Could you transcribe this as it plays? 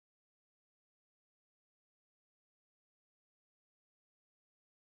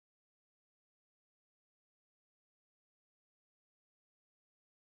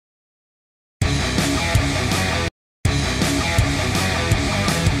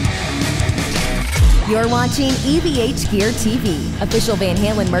You're watching EVH Gear TV. Official Van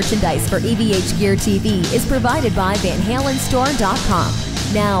Halen merchandise for EVH Gear TV is provided by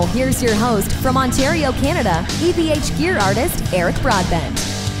VanHalenStore.com. Now, here's your host from Ontario, Canada, EVH Gear artist Eric Broadbent.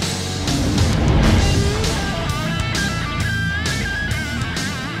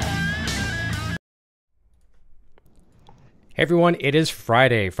 Hey everyone, it is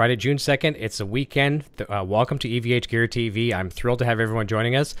Friday, June 2nd. It's a weekend. Welcome to EVH Gear TV. I'm thrilled to have everyone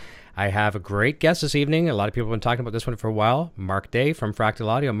joining us. I have a great guest this evening. A lot of people have been talking about this one for a while. Mark Day from Fractal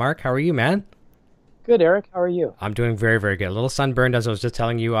Audio. Mark, how are you, man? Good, Eric. How are you? I'm doing very, very good. A little sunburned, as I was just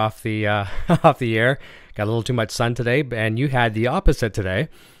telling you off the off the air. Got a little too much sun today, and you had the opposite today.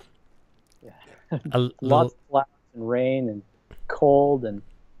 Yeah. Lots of clouds and rain and cold, and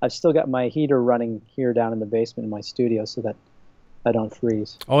I've still got my heater running here down in the basement in my studio so that I don't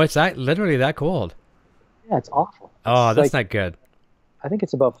freeze. Oh, it's literally that cold? Yeah, it's awful. Oh, that's not good. I think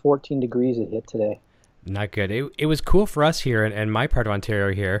it's about 14 degrees it hit today. Not good. It was cool for us here in my part of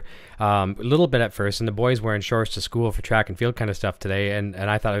Ontario here, a little bit at first, and the boys wearing shorts to school for track and field kind of stuff today, and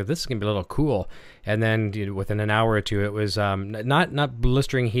I thought, oh, this is going to be a little cool. And then within an hour or two, it was not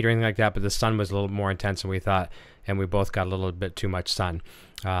blistering heat or anything like that, but the sun was a little more intense than we thought, and we both got a little bit too much sun.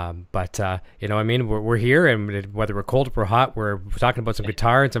 But you know what I mean? We're here, and whether we're cold or we're hot, we're talking about some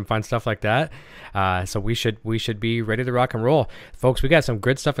guitar and some fun stuff like that. So we should be ready to rock and roll. Folks, we got some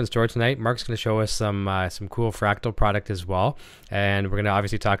good stuff in store tonight. Mark's going to show us some cool Fractal product as well. And we're going to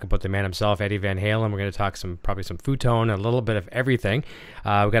obviously talk about the man himself, Eddie Van Halen. We're going to talk probably some Futone, a little bit of everything.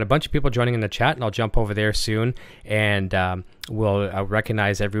 We've got a bunch of people joining in the chat, and I'll jump over there soon. And we'll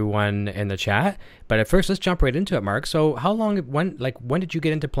recognize everyone in the chat. But at first, let's jump right into it, Mark. So when did you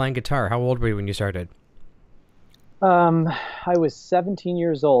get into playing guitar? How old were you when you started? I was 17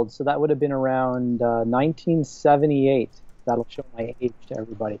 years old, so that would have been around 1978. That'll show my age to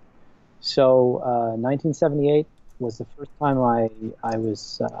everybody. So 1978 was the first time I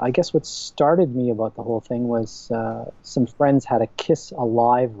was, I guess what started me about the whole thing was some friends had a Kiss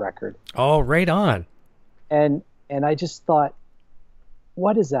Alive record. Oh, right on. And I just thought,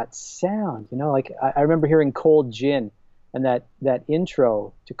 what is that sound? You know, like I remember hearing Cold Gin, and that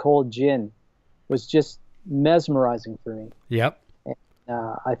intro to Cold Gin was just mesmerizing for me. Yep. And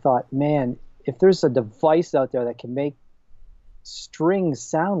I thought, man, if there's a device out there that can make strings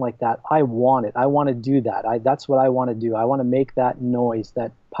sound like that, I want it. I want to do that. That's what I want to do. I want to make that noise,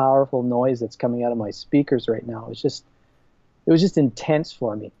 that powerful noise that's coming out of my speakers right now. It was just intense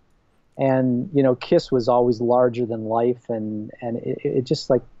for me. And, you know, Kiss was always larger than life, and it just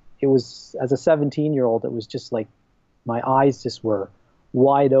like, it was, as a 17-year-old, it was just like, my eyes just were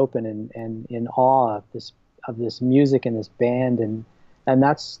wide open and in awe of this music and this band, and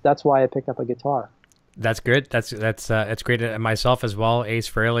that's why I picked up a guitar. That's good. That's great. Myself as well. Ace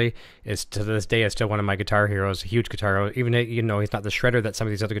Frehley is, to this day, is still one of my guitar heroes. A huge guitar hero. Even, you know, he's not the shredder that some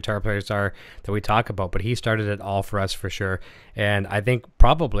of these other guitar players are that we talk about, but he started it all for us for sure. And I think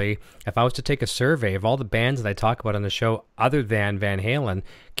probably if I was to take a survey of all the bands that I talk about on the show, other than Van Halen,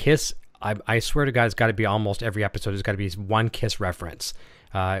 Kiss, I swear to God, it's got to be almost every episode. There's got to be one Kiss reference.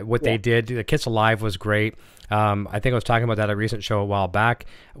 They did, the Kiss Alive was great. I think I was talking about that at a recent show a while back.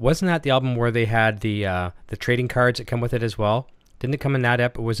 Wasn't that the album where they had the trading cards that come with it as well? Didn't it come in that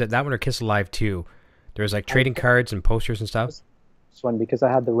ep? Was it that one or Kiss Alive 2? There was like trading cards and posters and stuff. This one, because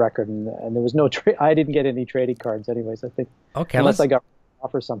I had the record and there was no I didn't get any trading cards anyways. I think unless I got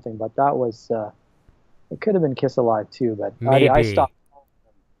off or something. But that was it could have been Kiss Alive 2. But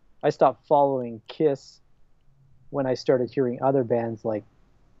I stopped following Kiss when I started hearing other bands like,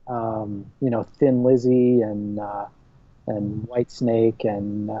 you know, Thin Lizzy and Whitesnake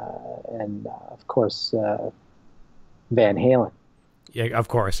and of course Van Halen. Yeah, of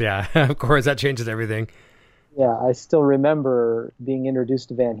course. Yeah, of course. That changes everything. Yeah, I still remember being introduced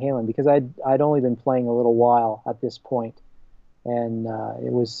to Van Halen because I'd only been playing a little while at this point, and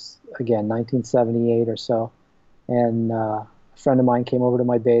it was again 1978 or so, and a friend of mine came over to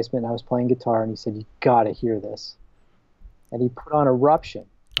my basement and I was playing guitar and he said, "You got to hear this," and he put on Eruption.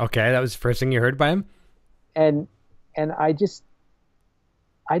 Okay, that was the first thing you heard by him? And I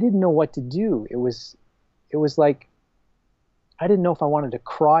didn't know what to do. It was like I didn't know if I wanted to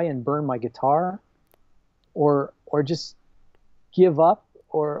cry and burn my guitar or just give up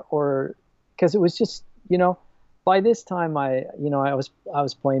or because it was just, you know, by this time I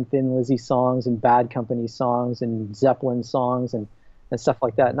was playing Thin Lizzy songs and Bad Company songs and Zeppelin songs and stuff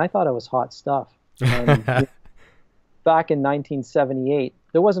like that, and I thought it was hot stuff. And back in 1978,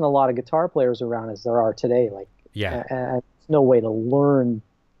 there wasn't a lot of guitar players around as there are today. Like, yeah, and there's no way to learn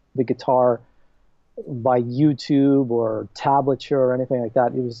the guitar by YouTube or tablature or anything like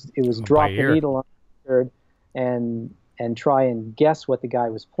that. It was drop the needle on record and try and guess what the guy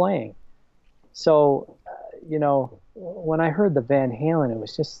was playing. So, when I heard the Van Halen, it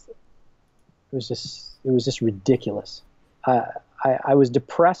was just ridiculous. I was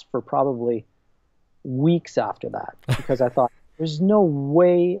depressed for probably weeks after that because I thought, there's no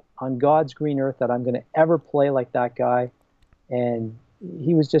way on God's green earth that I'm going to ever play like that guy. And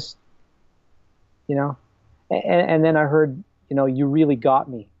he was just, and then I heard, You Really Got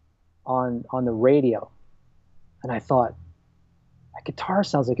Me on the radio. And I thought, that guitar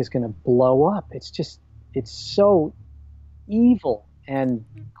sounds like it's going to blow up. It's so evil and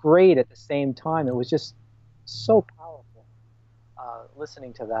great at the same time. It was just so powerful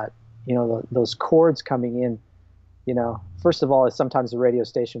listening to that, those chords coming in. First of all, sometimes the radio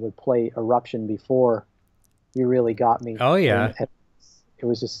station would play Eruption before You Really Got Me. Oh, yeah. And it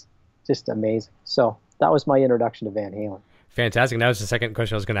was just amazing. So that was my introduction to Van Halen. Fantastic. That was the second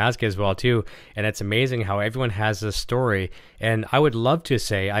question I was going to ask you as well, too. And it's amazing how everyone has this story. And I would love to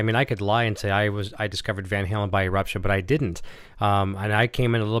say, I could lie and say I discovered Van Halen by Eruption, but I didn't. And I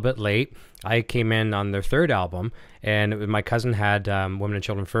came in a little bit late. I came in on their third album, and my cousin had Women and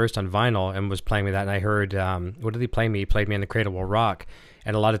Children First on vinyl and was playing me that. And I heard, what did he play me? He played me in The Cradle Will Rock.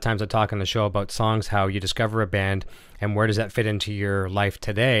 And a lot of times I talk on the show about songs, how you discover a band and where does that fit into your life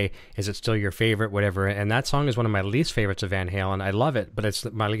today? Is it still your favorite, whatever? And that song is one of my least favorites of Van Halen. I love it, but it's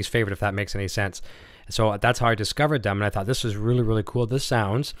my least favorite, if that makes any sense. So that's how I discovered them, and I thought this was really, really cool. This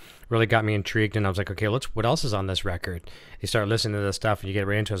sounds really got me intrigued, and I was like, okay, what else is on this record? You start listening to this stuff, and you get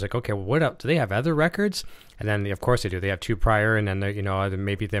right into it. I was like, okay, well, what else? Do they have other records? And then, of course, they do. They have two prior, and then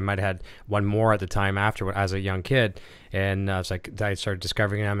maybe they might have had one more at the time after as a young kid. And I started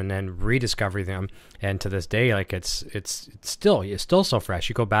discovering them, and then rediscovering them. And to this day, like it's still so fresh.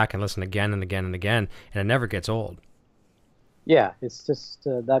 You go back and listen again and again and again, and it never gets old. Yeah, it's just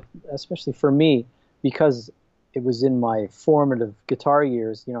that, especially for me, because it was in my formative guitar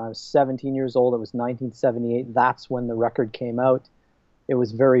years. I was 17 years old. It was 1978. That's when the record came out. It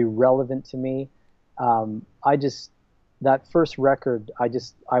was very relevant to me. That first record,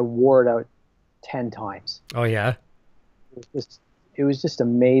 I wore it out 10 times. Oh, yeah? It was just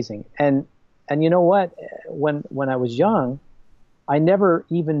amazing. And you know what? When I was young, I never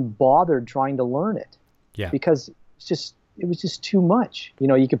even bothered trying to learn it. Yeah. Because it was just too much.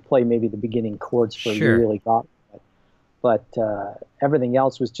 You could play maybe the beginning chords for Sure. You Really Got Me, but everything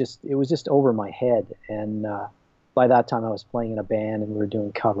else was just over my head. And by that time I was playing in a band, and we were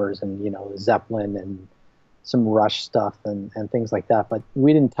doing covers and, Zeppelin and some Rush stuff and things like that. But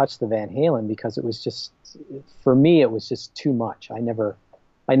we didn't touch the Van Halen because it was just, for me, it was just too much. I never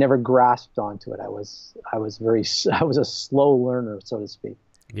grasped onto it. I was a slow learner, so to speak.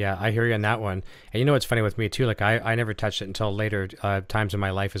 Yeah, I hear you on that one. And it's funny with me too, like I never touched it until later times in my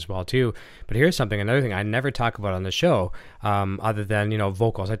life as well too. But here's another thing I never talk about on the show, other than,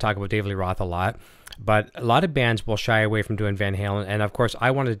 vocals. I talk about David Lee Roth a lot, but a lot of bands will shy away from doing Van Halen. And of course,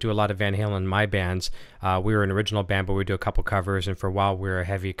 I wanted to do a lot of Van Halen in my bands. We were an original band, but we do a couple covers. And for a while, we were a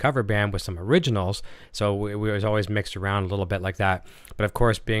heavy cover band with some originals. So we was always mixed around a little bit like that. But of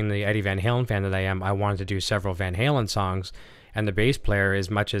course, being the Eddie Van Halen fan that I am, I wanted to do several Van Halen songs. And the bass player, as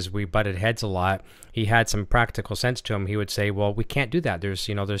much as we butted heads a lot, he had some practical sense to him. He would say, well, we can't do that. There's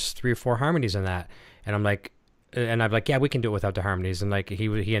 3 or 4 harmonies in that. And I'm like, yeah, we can do it without the harmonies. And like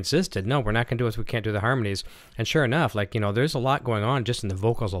he insisted, no, we're not going to do it if we can't do the harmonies. And sure enough, there's a lot going on just in the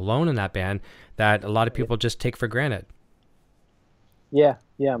vocals alone in that band that a lot of people just take for granted. Yeah,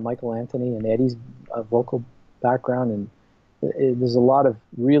 Michael Anthony and Eddie's vocal background, and there's a lot of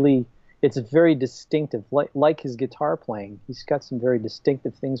really... It's very distinctive, like his guitar playing. He's got some very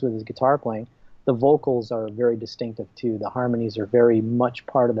distinctive things with his guitar playing. The vocals are very distinctive too. The harmonies are very much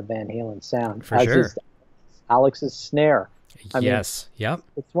part of the Van Halen sound. For sure. Is Alex's snare. Yes. Yep.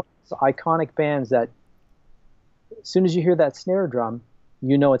 It's one of those iconic bands that as soon as you hear that snare drum,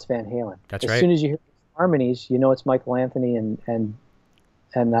 it's Van Halen. That's right. As soon as you hear harmonies, it's Michael Anthony and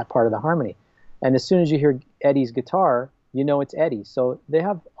that part of the harmony. And as soon as you hear Eddie's guitar, it's Eddie. So they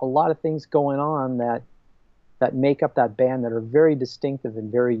have a lot of things going on that make up that band that are very distinctive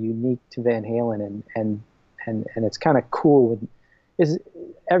and very unique to Van Halen, and it's kind of cool. It's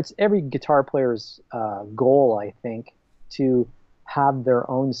every guitar player's goal, I think, to have their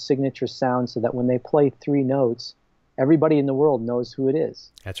own signature sound, so that when they play 3 notes, everybody in the world knows who it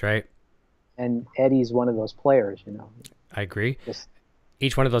is. That's right. And Eddie's one of those players. I agree.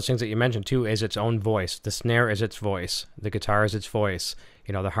 Each one of those things that you mentioned too is its own voice. The snare is its voice. The guitar is its voice.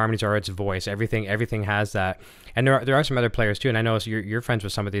 The harmonies are its voice. Everything has that. And there are some other players too. And I know you're friends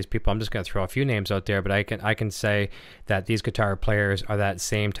with some of these people. I'm just going to throw a few names out there, but I can say that these guitar players are that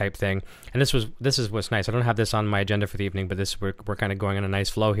same type thing. And this is what's nice. I don't have this on my agenda for the evening, but we're kind of going on a nice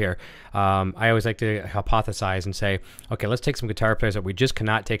flow here. I always like to hypothesize and say, okay, let's take some guitar players that we just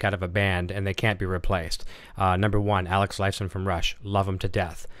cannot take out of a band and they can't be replaced. Number one, Alex Lifeson from Rush. Love him to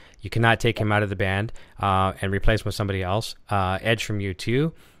death. You cannot take him out of the band and replace him with somebody else. Edge from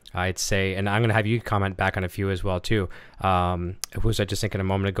U2, I'd say, and I'm going to have you comment back on a few as well too. Who was I just thinking a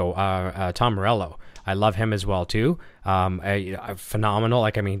moment ago? Tom Morello. I love him as well too. Phenomenal.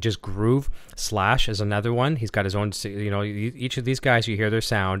 Just groove. Slash is another one. He's got his own. Each of these guys, you hear their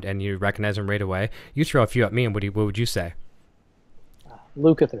sound and you recognize them right away. You throw a few at me, and what would you say?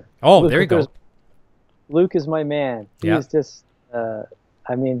 Lukather. Oh, Luke there you go. Luke is my man. He's just.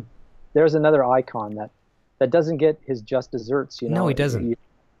 There's another icon that doesn't get his just desserts. No, he doesn't.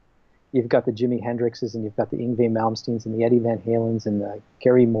 You've got the Jimi Hendrixes, and you've got the Yngwie Malmsteens, and the Eddie Van Halens, and the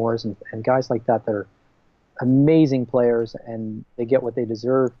Gary Moores, and guys like that are amazing players, and they get what they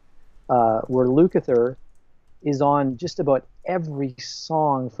deserve. Where Lukather is on just about every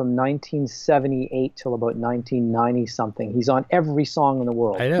song from 1978 till about 1990 something. He's on every song in the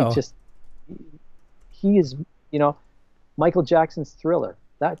world. I know. He is, Michael Jackson's Thriller.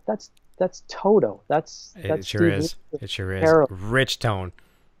 That's Toto. It sure is. It sure is. Rich tone.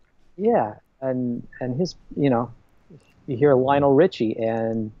 Yeah, and his, you hear Lionel Richie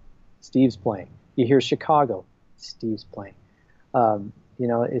and Steve's playing. You hear Chicago, Steve's playing.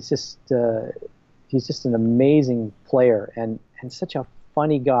 It's just he's just an amazing player and such a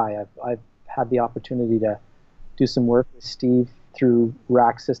funny guy. I've had the opportunity to do some work with Steve through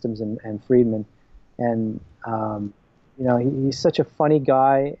Rack Systems and Friedman, and he's such a funny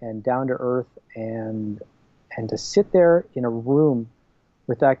guy and down to earth, and to sit there in a room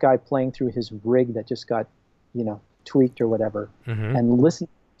with that guy playing through his rig that just got, tweaked or whatever, and listen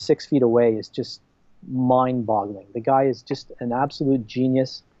 6 feet away is just mind-boggling. The guy is just an absolute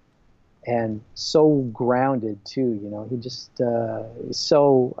genius and so grounded too. He just is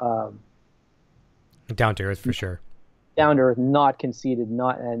so down to earth for sure. Down to earth, not conceited,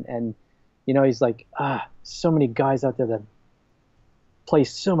 and he's like, so many guys out there that play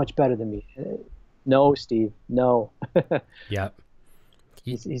so much better than me. No, Steve, no. Yeah.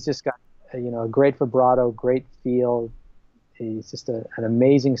 He's just got a great vibrato, great feel. He's just an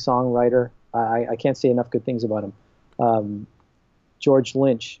amazing songwriter. I can't say enough good things about him. George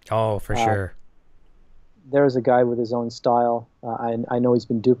Lynch. Oh, for sure. There's a guy with his own style. I know he's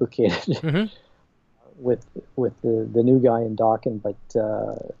been duplicated with the new guy in Dawkin, but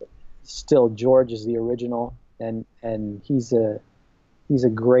still George is the original, and he's a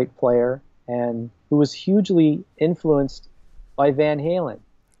great player and who was hugely influenced by Van Halen.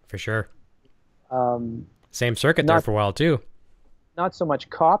 For sure. Same circuit there for a while too. Not so much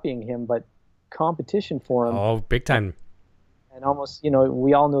copying him, but competition for him. Oh, big time. And almost,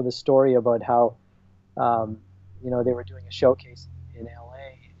 we all know the story about how, they were doing a showcase in LA,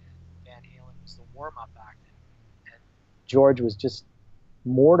 and Van Halen was the warm-up act. And George was just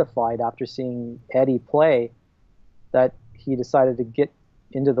mortified after seeing Eddie play that he decided to get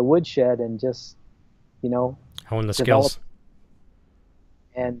into the woodshed and just, hone the skills.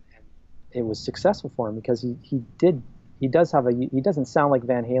 And it was successful for him because he doesn't sound like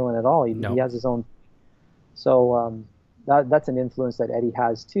Van Halen at all. He has his own. So that's an influence that Eddie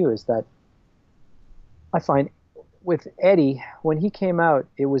has too, is that I find with Eddie, when he came out,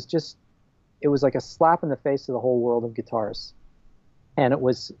 it was like a slap in the face to the whole world of guitars. And it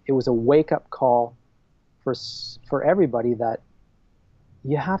was a wake-up call for everybody that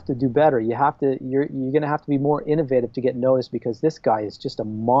you have to do better. You're going to have to be more innovative to get noticed, because this guy is just a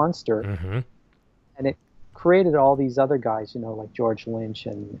monster. Mm-hmm. And it created all these other guys, like George Lynch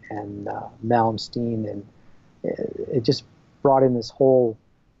and Malmsteen, and it just brought in this whole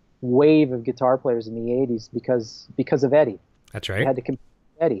wave of guitar players in the 80s because of Eddie. That's right. They had to compete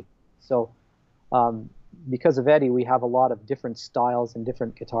with Eddie. So because of Eddie, we have a lot of different styles and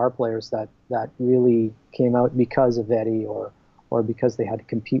different guitar players that really came out because of Eddie or because they had to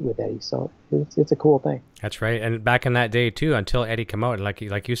compete with Eddie. So it's a cool thing. That's right. And back in that day too, until Eddie came out, and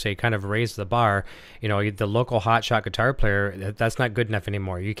like you say, kind of raised the bar, the local hotshot guitar player, that's not good enough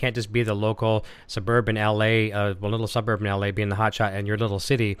anymore. You can't just be the local suburban LA, little suburban LA being the hotshot in your little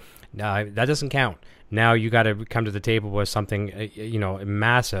city. That doesn't count. Now you got to come to the table with something, you know,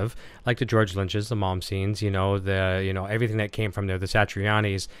 massive, like the George Lynch's, the Mom Scenes, you know, everything that came from there, the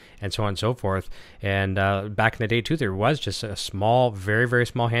Satrianis, and so on and so forth. And back in the day too, there was just a small, very, very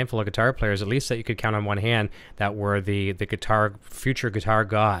small handful of guitar players, at least that you could count on one hand, that were the future guitar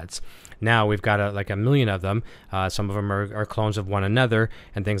gods. Now we've got like a million of them. Some of them are clones of one another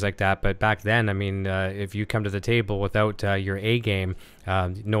and things like that. But back then, I mean, if you come to the table without your A game,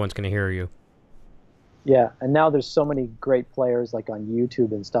 no one's going to hear you. Yeah, and now there's so many great players like on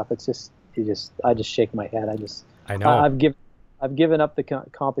YouTube and stuff. It's just, I just shake my head. I know. I've given up the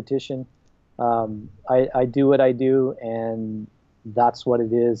competition. I do what I do, and that's what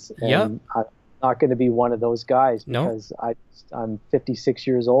it is. And yep. I'm not going to be one of those guys because I'm 56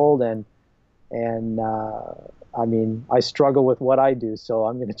 years old, and I mean, I struggle with what I do, so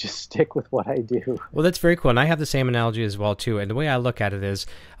I'm going to just stick with what I do. Well, that's very cool, and I have the same analogy as well too. And the way I look at it is,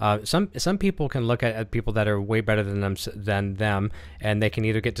 some people can look at people that are way better than them, and they can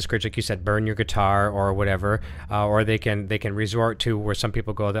either get discouraged, like you said, burn your guitar or whatever, or they can resort to where some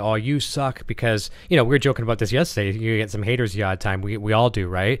people go, oh, you suck, because, you know, we were joking about this yesterday. You get some haters the odd time. We all do,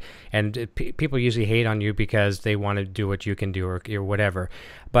 right? And people usually hate on you because they want to do what you can do or whatever.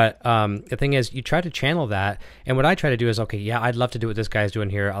 But the thing is, you try to channel that, and what I try to do is, okay, yeah, I'd love to do what this guy's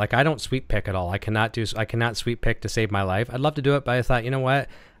doing here. Like, I don't sweep pick at all. I cannot sweep pick to save my life. I'd love to do it, but I thought, you know what?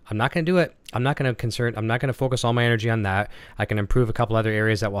 I'm not going to do it. I'm not going to focus all my energy on that. I can improve a couple other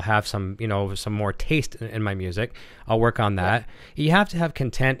areas that will have some, you know, some more taste in my music. I'll work on that. Yeah. You have to have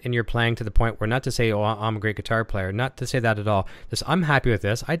content in your playing to the point where, not to say, oh, I'm a great guitar player, not to say that at all. Just, I'm happy with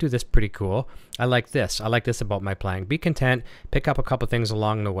this. I do this pretty cool. I like this. I like this about my playing. Be content, pick up a couple things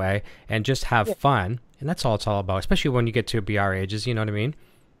along the way, and just have fun. And that's all it's all about, especially when you get to be our ages, you know what I mean?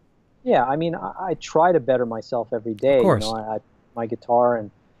 Yeah, I mean, I try to better myself every day. Of course. You know, I my guitar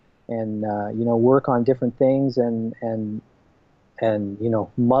and you know, work on different things and you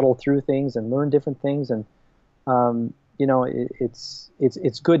know, muddle through things and learn different things, and you know,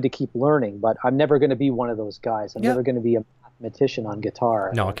 it's good to keep learning, but I'm never going to be one of those guys. I'm never going to be a mathematician on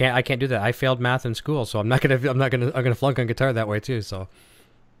guitar. No, I can't do that. I failed math in school, so I'm gonna flunk on guitar that way too. So.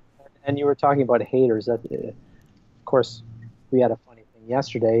 And you were talking about haters. That, of course, we had a funny thing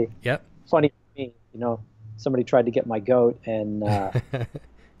yesterday. Yep. Funny for me, you know, somebody tried to get my goat, and it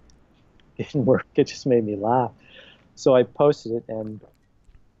didn't work. It just made me laugh. So I posted it, and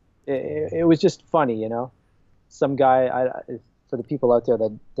it was just funny, you know. Some guy, for the people out there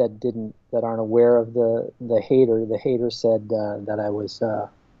that aren't aware of the hater said that I was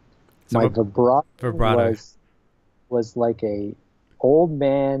my vibrato was like a old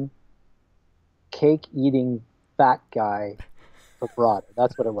man, cake eating fat guy vibrato.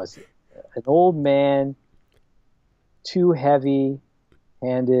 That's what it was. An old man, too heavy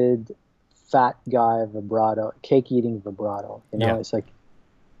handed fat guy vibrato, cake eating vibrato. You know, it's like,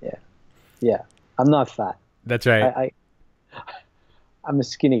 yeah. I'm not fat. That's right. I'm a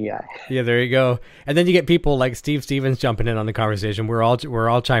skinny guy. Yeah, there you go. And then you get people like Steve Stevens jumping in on the conversation. We're all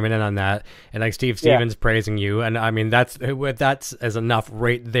chiming in on that, and like Steve Stevens praising you. And I mean, that's as enough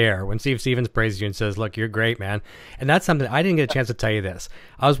right there. When Steve Stevens praises you and says, "Look, you're great, man," and that's something I didn't get a chance to tell you this.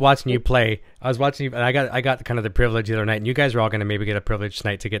 I was watching you play. And I got kind of the privilege the other night, and you guys are all going to maybe get a privilege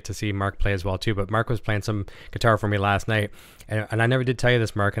tonight to get to see Mark play as well too. But Mark was playing some guitar for me last night, and I never did tell you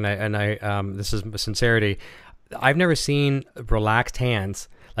this, Mark. And I this is sincerity. I've never seen relaxed hands.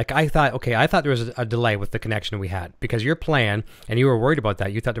 Like, I thought there was a delay with the connection we had, because you're playing and you were worried about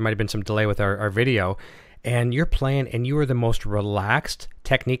that. You thought there might have been some delay with our video, and you're playing and you were the most relaxed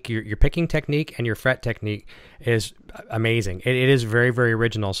technique. Your picking technique and your fret technique is amazing. It is very, very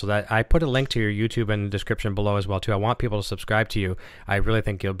original. So that I put a link to your YouTube in the description below as well too. I want people to subscribe to you. I really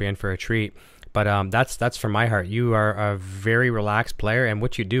think you'll be in for a treat. But that's from my heart. You are a very relaxed player, and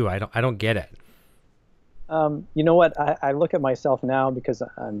what you do, I don't get it. You know what? I look at myself now, because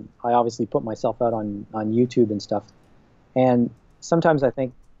I obviously put myself out on YouTube and stuff, and sometimes I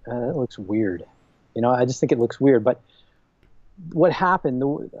think that looks weird. You know, I just think it looks weird. But what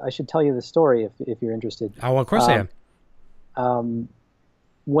happened? I should tell you the story if you're interested. Oh, well, of course I am.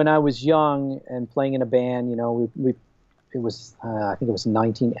 When I was young and playing in a band, you know, it was I think it was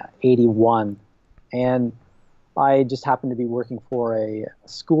 1981, and I just happened to be working for a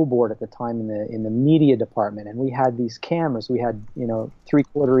school board at the time in the media department, and we had these cameras. We had, you know,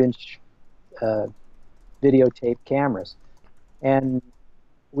 3/4 inch videotape cameras, and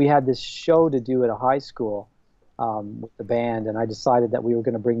we had this show to do at a high school with the band, and I decided that we were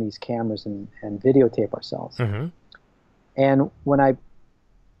going to bring these cameras and videotape ourselves. Mm-hmm. And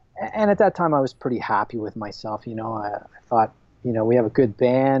at that time I was pretty happy with myself. You know, I thought, you know, we have a good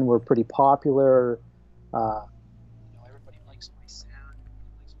band, we're pretty popular. Everybody likes my sound,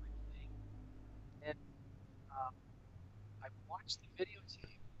 everybody likes my playing. And I watched the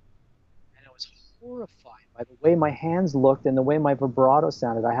videotape, and I was horrified by the way my hands looked and the way my vibrato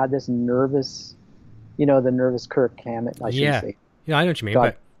sounded. I had this nervous, the nervous Kirk Hammett, I should say. Yeah, I know what you mean,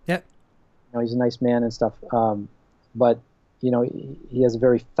 God, but yeah. He's a nice man and stuff. But, he has a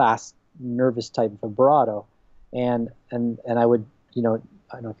very fast, nervous type vibrato. And I would, I don't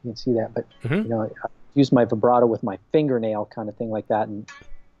know if you can see that, but, I use my vibrato with my fingernail kind of thing like that and,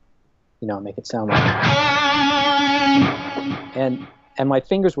 make it sound like and my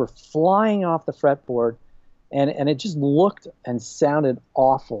fingers were flying off the fretboard and it just looked and sounded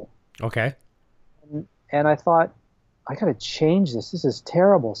awful. Okay. And I thought, I got to change this. This is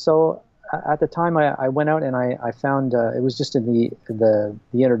terrible. So at the time I went out and I found, it was just in the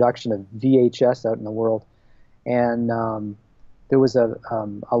introduction of VHS out in the world. And there was a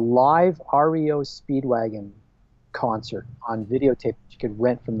live REO Speedwagon concert on videotape that you could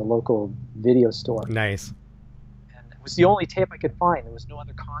rent from the local video store. Nice. And it was the only tape I could find. There was no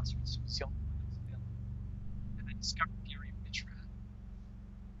other concerts. It was the only one that was available. And I discovered Gary Mitchrat.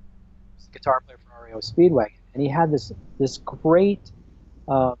 He was the guitar player for REO Speedwagon. And he had this great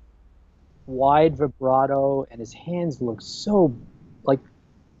wide vibrato, and his hands looked so, like,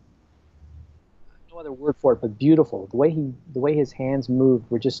 no other word for it, but beautiful. The way his hands moved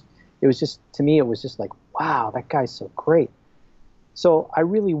to me, it was just like, wow, that guy's so great. So I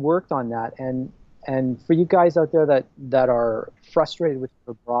really worked on that, and for you guys out there that are frustrated with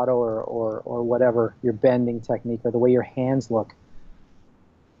vibrato or whatever, your bending technique or the way your hands look,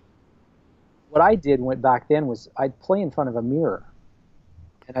 what I did back then was I'd play in front of a mirror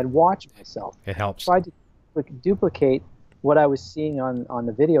and I'd watch myself. It helps. Tried to duplicate what I was seeing on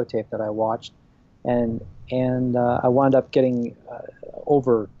the videotape that I watched, and I wound up getting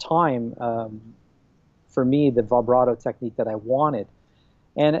over time, for me, the vibrato technique that I wanted.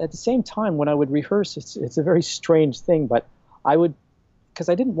 And at the same time, when I would rehearse, it's a very strange thing, but because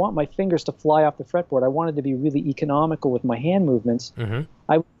I didn't want my fingers to fly off the fretboard, I wanted to be really economical with my hand movements. Mm-hmm.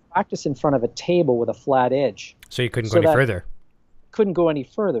 I would practice in front of a table with a flat edge. So you couldn't go any further. Couldn't go any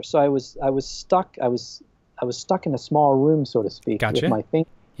further. So I was stuck. I was stuck in a small room, so to speak, Gotcha. with my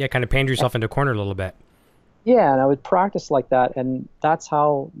fingers. Yeah, kind of pained yourself into a corner a little bit. Yeah, and I would practice like that, and that's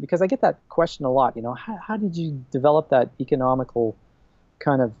how, because I get that question a lot, how did you develop that economical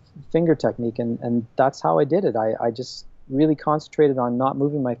kind of finger technique? And that's how I did it. I just really concentrated on not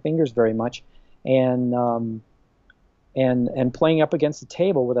moving my fingers very much, and playing up against the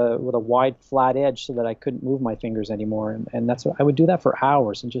table with a wide flat edge so that I couldn't move my fingers anymore. And that's what I would do that for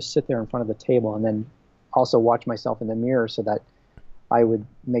hours and just sit there in front of the table and then also watch myself in the mirror so that I would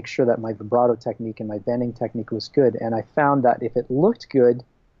make sure that my vibrato technique and my bending technique was good. And I found that if it looked good,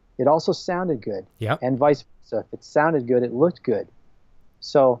 it also sounded good. Yep. And vice versa. If it sounded good, it looked good.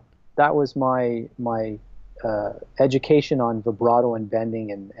 So that was my education on vibrato and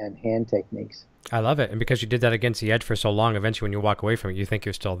bending and hand techniques. I love it. And because you did that against the edge for so long, eventually when you walk away from it, you think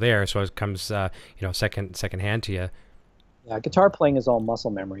you're still there. So it comes, second hand to you. Yeah, guitar playing is all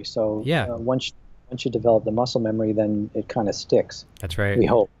muscle memory. So yeah. Once you develop the muscle memory, then it kind of sticks. That's right. We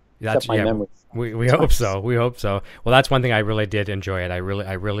hope. That's my memory. We hope so. We hope so. Well, that's one thing I really did enjoy it. I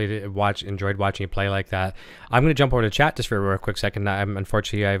really enjoyed watching you play like that. I'm going to jump over to chat just for a real quick second.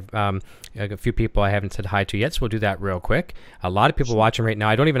 Unfortunately, I've a few people I haven't said hi to yet, so we'll do that real quick. A lot of people watching right now.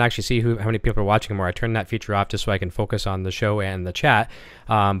 I don't even actually see how many people are watching anymore. I turned that feature off just so I can focus on the show and the chat.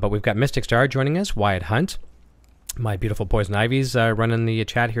 But we've got Mystic Star joining us, Wyatt Hunt. My beautiful Poison Ivy's running the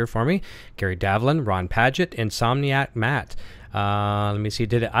chat here for me. Gary Davlin, Ron Paget, Insomniac Matt. Let me see.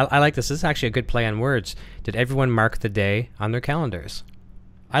 I like this. This is actually a good play on words. Did everyone mark the day on their calendars?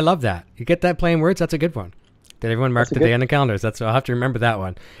 I love that. You get that play on words? That's a good one. Did everyone mark the day on the calendars? I'll have to remember that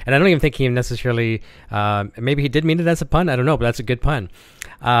one. And I don't even think he necessarily, maybe he did mean it as a pun. I don't know, but that's a good pun.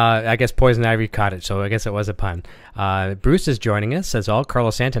 I guess Poison Ivy caught it, so I guess it was a pun. Bruce is joining us, says all.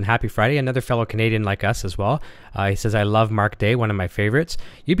 Carlo Santin, happy Friday. Another fellow Canadian like us as well. He says, I love Mark Day, one of my favorites.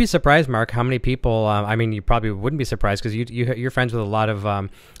 You'd be surprised, Mark, how many people, you probably wouldn't be surprised because you're friends with a lot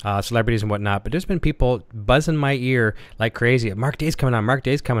of celebrities and whatnot, but there's been people buzzing my ear like crazy. Mark Day's coming on, Mark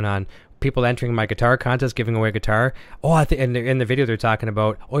Day's coming on. People entering my guitar contest, giving away a guitar. Oh, I think in the video they're talking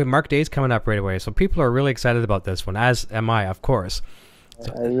about, Mark Day's coming up right away. So people are really excited about this one, as am I, of course.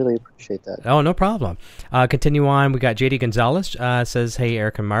 So, I really appreciate that. Oh, no problem. Continue on. We got JD Gonzalez says, hey,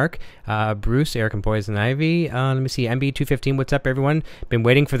 Eric and Mark. Bruce, Eric and Poison Ivy. Let me see. MB215, what's up, everyone? Been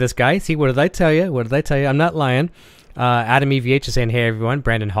waiting for this guy. See, what did I tell you? I'm not lying. Adam EVH is saying, hey everyone,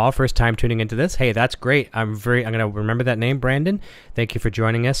 Brandon Hall, first time tuning into this. Hey, that's great. I'm going to remember that name, Brandon. Thank you for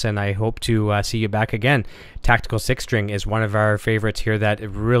joining us, and I hope to see you back again. Tactical Six String is one of our favorites here that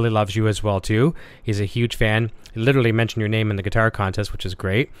really loves you as well too. He's a huge fan. He literally mentioned your name in the guitar contest, which is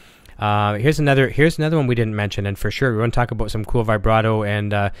great. Here's another one we didn't mention, and for sure we want to talk about some cool vibrato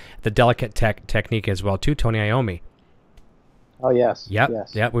and the delicate technique as well too. Tony Iommi. Oh yes. Yep.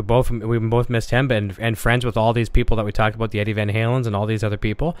 Yes. Yeah. We both missed him, and friends with all these people that we talked about, the Eddie Van Halens and all these other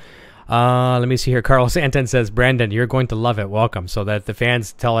people. Let me see here. Carlo Santin says, Brandon, you're going to love it. Welcome. So that the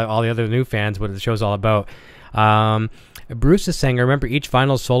fans tell all the other new fans what the show's all about. Bruce is saying, I remember each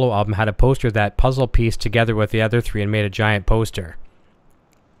vinyl solo album had a poster that puzzle piece together with the other three and made a giant poster.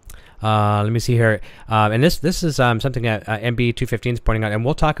 Let me see here. And this is something that MB215 is pointing out, and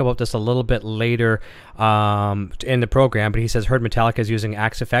we'll talk about this a little bit later in the program, but he says, heard Metallica is using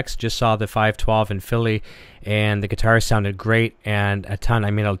Axe Effects, just saw the 512 in Philly, and the guitar sounded great, and a ton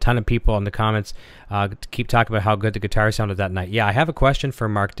of people in the comments keep talking about how good the guitar sounded that night. Yeah, I have a question for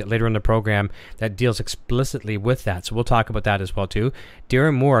Mark later in the program that deals explicitly with that, so we'll talk about that as well, too.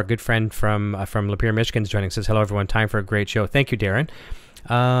 Darren Moore, a good friend from Lapeer, Michigan, is joining, says, hello, everyone, time for a great show. Thank you, Darren.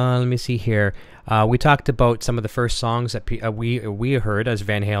 Let me see here. We talked about some of the first songs that we heard as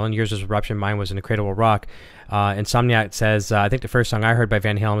Van Halen. Yours was Eruption, mine was In the Cradle Will Rock. Insomniac says, I think the first song I heard by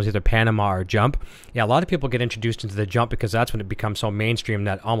Van Halen was either Panama or Jump. Yeah, a lot of people get introduced into the Jump because that's when it becomes so mainstream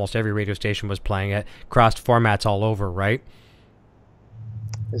that almost every radio station was playing it. Crossed formats all over, right?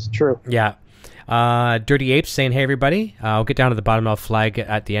 It's true. Yeah. Dirty Apes saying, hey everybody, I'll get down to the bottom of the flag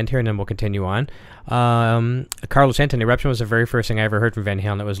at the end here and then we'll continue on. Carlo Santin, Eruption was the very first thing I ever heard from Van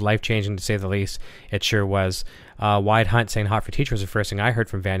Halen. It was life-changing to say the least. It sure was. Wide Hunt saying Hot for Teacher was the first thing I heard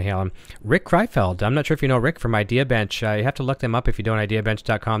from Van Halen. Rick Kreifeld, I'm not sure if you know Rick from Idea Bench. You have to look them up if you don't,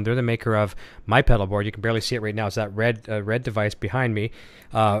 ideabench.com. They're the maker of my pedal board. You can barely see it right now. It's that red device behind me.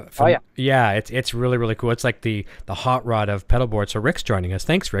 Yeah, it's really, really cool. It's like the hot rod of pedal board. So Rick's joining us.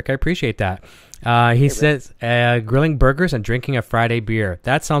 Thanks, Rick. I appreciate that. He says, grilling burgers and drinking a Friday beer.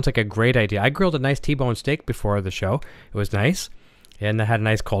 That sounds like a great idea. I grilled a nice T-bone steak before the show. It was nice. And I had a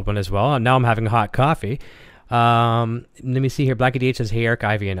nice cold one as well. And now I'm having hot coffee. Let me see here. Blackie DH says, hey, Eric,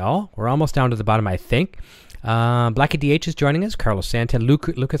 Ivy, and all. We're almost down to the bottom, I think. Blackie DH is joining us. Carlos Santin.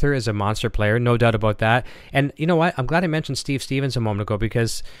 Lukather is a monster player, no doubt about that. And you know what? I'm glad I mentioned Steve Stevens a moment ago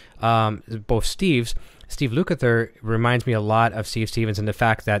because both Steve Lukather reminds me a lot of Steve Stevens in the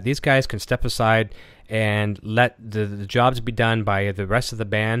fact that these guys can step aside and let the jobs be done by the rest of the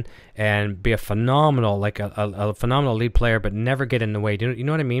band and be a phenomenal, a phenomenal lead player, but never get in the way. You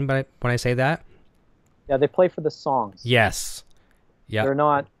know what I mean when I say that? Yeah, they play for the songs. Yes. Yeah. They're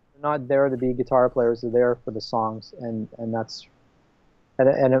not there to be guitar players. They're there for the songs, and that's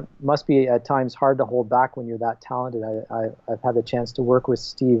and it must be at times hard to hold back when you're that talented. I've had the chance to work with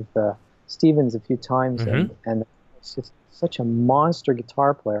Steve Stevens a few times, Mm-hmm. and it's just such a monster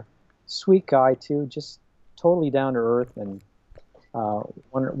guitar player. Sweet guy too, just totally down to earth, and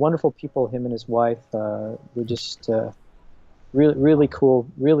wonderful people. Him and his wife, they're just really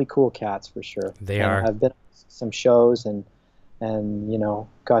cool cats for sure. They are. I've been to some shows and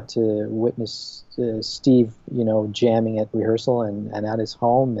got to witness Steve jamming at rehearsal and at his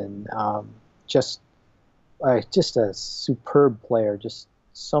home, and just a superb player, just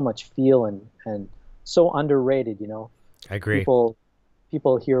so much feel and so underrated. I agree.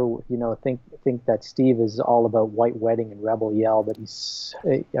 People here think that Steve is all about White Wedding and Rebel Yell, but he's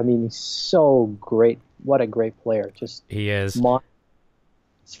so great. What a great player. Just he is.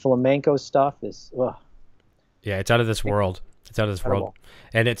 His flamenco stuff is yeah, it's out of this world. It's out of this incredible. world.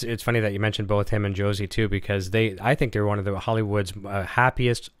 And it's funny that you mentioned both him and Josie too, because I think they're one of the Hollywood's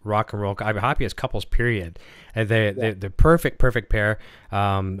happiest rock and roll, happiest couples, period. And they're perfect pair.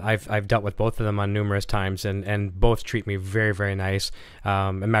 I've dealt with both of them on numerous times, and both treat me very, very nice. As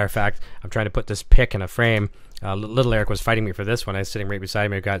a matter of fact, I'm trying to put this pick in a frame. Little Eric was fighting me for this one. I was sitting right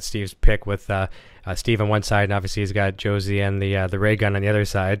beside me. I've got Steve's pick with Steve on one side, and obviously he's got Josie and the ray gun on the other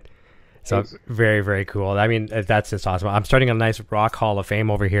side. So very, very cool. I mean, that's just awesome. I'm starting a nice rock hall of fame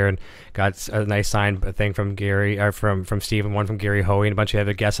over here, and got a nice signed thing from Gary, or from Steve, and one from Gary Hoey, and a bunch of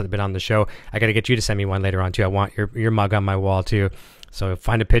other guests that have been on the show. I got to get you to send me one later on too. I want your mug on my wall too. So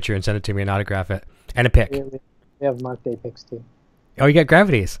find a picture and send it to me and autograph it, and a pic. We have Mark Day pics too. Oh, you got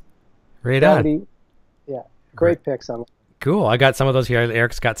Gravities. Right on. Yeah, great pics. Cool. I got some of those here.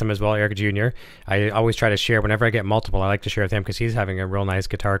 Eric's got some as well, Eric Jr. I always try to share. Whenever I get multiple, I like to share with him because he's having a real nice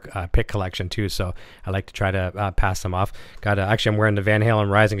guitar pick collection too. So I like to try to pass them off. Actually, I'm wearing the Van Halen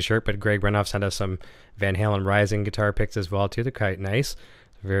Rising shirt, but Greg Renoff sent us some Van Halen Rising guitar picks as well too. They're quite nice.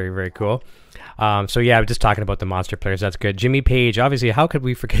 Very, very cool. So yeah, I'm just talking about the monster players. That's good. Jimmy Page, obviously. How could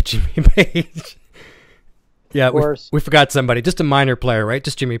we forget Jimmy Page? Yeah, Of course. we forgot somebody. Just a minor player, right?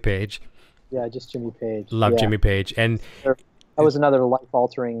 Just Jimmy Page. Yeah, just Jimmy Page. Love Jimmy Page. And that was another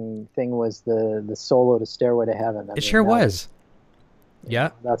life-altering thing, was the solo to Stairway to Heaven. It sure was. Yeah.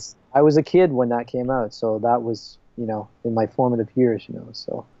 I was a kid when that came out, so that was, in my formative years,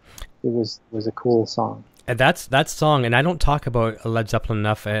 so it was a cool song. And that song, and I don't talk about Led Zeppelin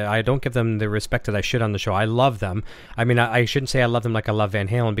enough. I don't give them the respect that I should on the show. I love them. I mean, I shouldn't say I love them like I love Van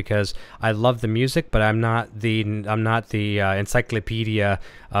Halen, because I love the music, but I'm not the encyclopedia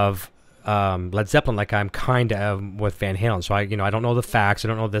of Led Zeppelin like I'm kind of with Van Halen. So I don't know the facts. I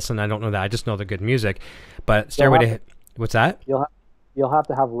don't know this and I don't know that. I just know the good music. But Stairway to what's that? You'll have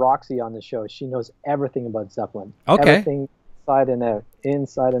to have Roxy on the show. She knows everything about Zeppelin. Okay. Everything inside and out.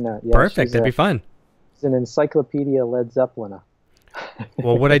 Yeah, perfect. That'd be fun. She's an encyclopedia Led Zeppeliner.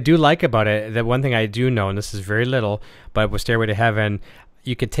 Well, what I do like about it, the one thing I do know, and this is very little, but with Stairway to Heaven,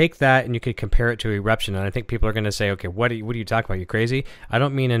 you could take that and you could compare it to Eruption, and I think people are going to say, okay, what are you talking about? You crazy? I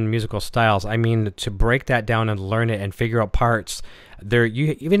don't mean in musical styles. I mean to break that down and learn it and figure out parts.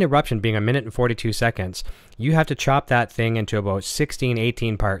 Even Eruption being 1 minute and 42 seconds, you have to chop that thing into about 16,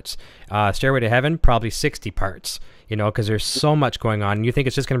 18 parts. Stairway to Heaven, probably 60 parts. Because there's so much going on. And you think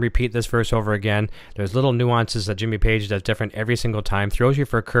it's just going to repeat this verse over again. There's little nuances that Jimmy Page does different every single time. Throws you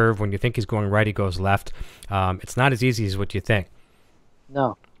for a curve. When you think he's going right, he goes left. It's not as easy as what you think.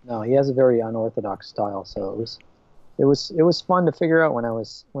 No, he has a very unorthodox style. So it was fun to figure out when I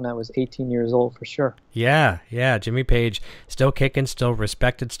was 18 years old, for sure. Yeah. Jimmy Page, still kicking, still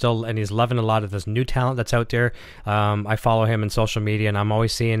respected, and he's loving a lot of this new talent that's out there. I follow him on social media, and I'm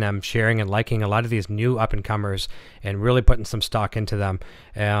always seeing them sharing and liking a lot of these new up and comers and really putting some stock into them.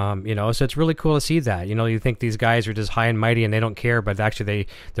 So it's really cool to see that. You think these guys are just high and mighty and they don't care, but actually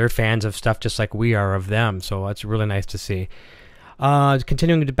they're fans of stuff just like we are of them. So it's really nice to see.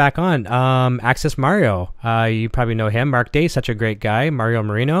 Continuing to back on, Access Mario. You probably know him. Mark Day, such a great guy. Mario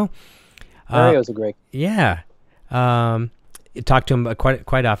Marino. Mario's a great guy. Yeah. Talk to him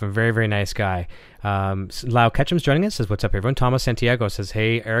quite often. Very, very nice guy. Lau Ketchum's joining us. Says, what's up, everyone? Thomas Santiago says,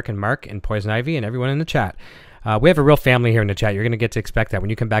 hey, Eric and Mark and Poison Ivy and everyone in the chat. We have a real family here in the chat. You're going to get to expect that.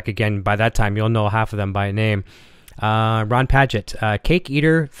 When you come back again, by that time, you'll know half of them by name. Ron Paget, cake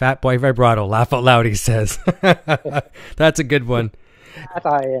eater, fat boy vibrato, laugh out loud, he says. That's a good one. That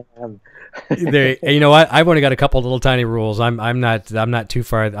I am. You know what? I've only got a couple little tiny rules. I'm not too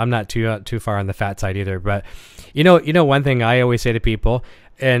far. I'm not too far on the fat side either. But one thing I always say to people,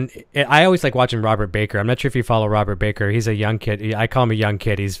 and I always like watching Robert Baker. I'm not sure if you follow Robert Baker. He's a young kid. I call him a young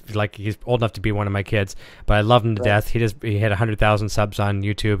kid. He's old enough to be one of my kids, but I love him to death. He had 100,000 subs on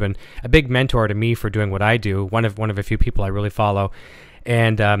YouTube and a big mentor to me for doing what I do. One of a few people I really follow.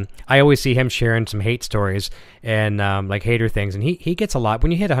 And I always see him sharing some hate stories and like hater things, and he gets a lot.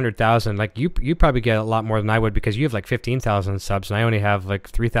 When you hit 100,000, like you probably get a lot more than I would, because you have like 15,000 subs and I only have like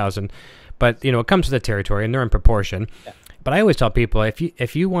 3,000. But it comes with the territory, and they're in proportion. Yeah. But I always tell people,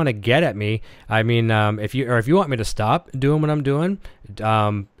 if you want to get at me, I mean, if you want me to stop doing what I'm doing,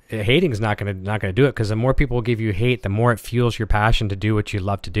 hating is not gonna do it, because the more people give you hate, the more it fuels your passion to do what you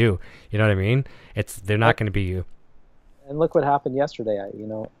love to do. You know what I mean? They're not going to be you. And look what happened yesterday.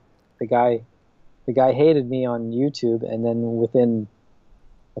 The guy hated me on YouTube, and then within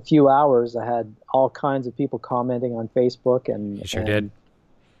a few hours, I had all kinds of people commenting on Facebook, and you sure did.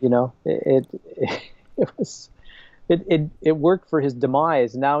 It worked for his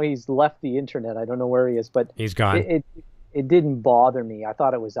demise. Now he's left the internet. I don't know where he is, but he's gone. It didn't bother me. I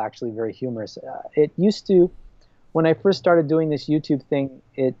thought it was actually very humorous. It used to, when I first started doing this YouTube thing,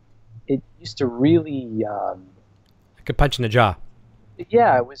 it used to really like a punch in the jaw.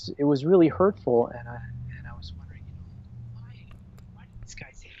 Yeah, it was really hurtful, and I was wondering, why do these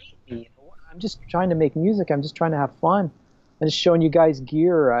guys hate me? I'm just trying to make music. I'm just trying to have fun. I'm just showing you guys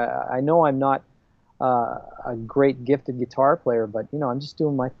gear. I know I'm not a great gifted guitar player, but I'm just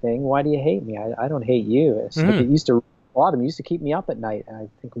doing my thing. Why do you hate me? I don't hate you. It's like it used to bother me. It used to keep me up at night, and I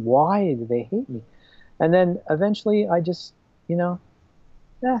think, why do they hate me? And then eventually I just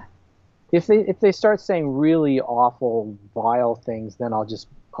if they start saying really awful, vile things, then I'll just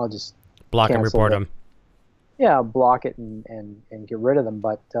block and report them. Yeah, block it and get rid of them.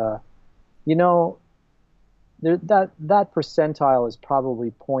 But that percentile is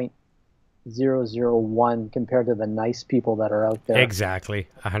probably 0.001 compared to the nice people that are out there. Exactly,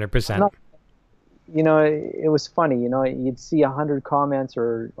 100%. It was funny. You'd see 100 comments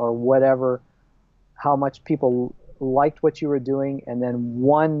or whatever, how much people liked what you were doing, and then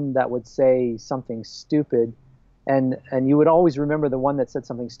one that would say something stupid, and you would always remember the one that said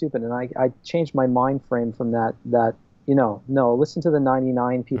something stupid. And I changed my mind frame from that, no, listen to the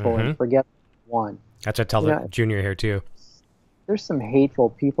 99 people and forget one. That's what I tell the junior here too. There's some hateful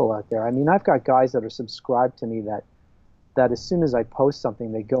people out there. I mean, I've got guys that are subscribed to me that as soon as I post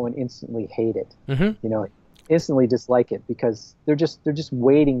something, they go and instantly hate it. Instantly dislike it because they're just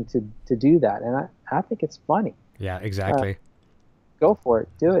waiting to do that. And I think it's funny. Yeah, exactly. Go for it.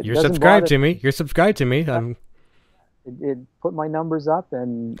 Do it. You're subscribed to me. You're subscribed to me. It put my numbers up,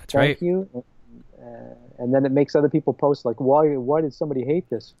 and that's thank right. you. And then it makes other people post like, why did somebody hate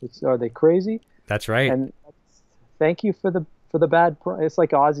this? Are they crazy? That's right. And thank you for the bad. It's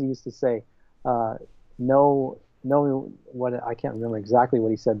like Ozzy used to say, no, what I can't remember exactly what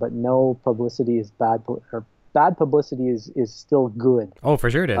he said, but no publicity is bad, or bad publicity is still good. Oh,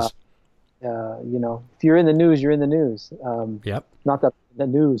 for sure it is. If you're in the news, you're in the news. Yep. Not that the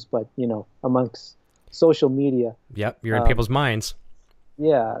news, but amongst social media. Yep. You're in people's minds.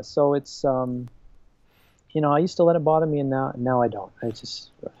 Yeah. So it's I used to let it bother me, and now I don't.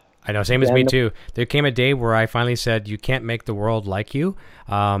 I know, same as me too. There came a day where I finally said, you can't make the world like you.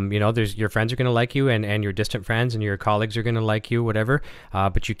 Your friends are going to like you, and your distant friends and your colleagues are going to like you, whatever.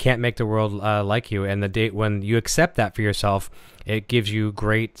 But you can't make the world like you. And the day when you accept that for yourself, it gives you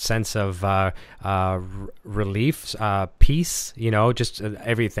great sense of relief, peace, just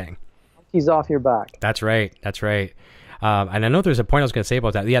everything. He's off your back. That's right. That's right. And I know there's a point I was going to say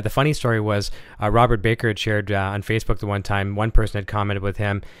about that. Yeah, the funny story was Robert Baker had shared on Facebook the one time. One person had commented with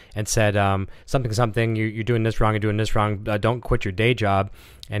him and said something. You're doing this wrong. You're doing this wrong. Don't quit your day job.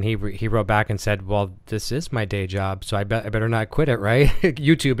 And he wrote back and said, well, this is my day job, so I better not quit it, right?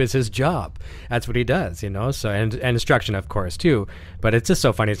 YouTube is his job. That's what he does, So and instruction, of course, too. But it's just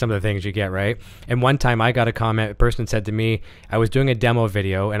so funny, some of the things you get, right? And one time I got a comment. A person said to me, I was doing a demo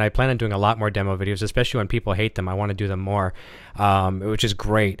video, and I plan on doing a lot more demo videos, especially when people hate them. I want to do them more, which is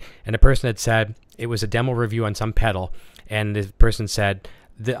great. And the person had said it was a demo review on some pedal, and the person said,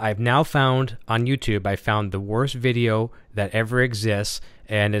 I've now found on YouTube, I found the worst video that ever exists,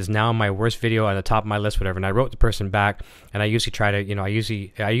 and is now my worst video on the top of my list, whatever. And I wrote the person back, and I usually try to, I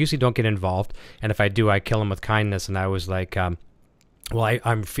usually don't get involved, and if I do, I kill them with kindness. And I was like, well,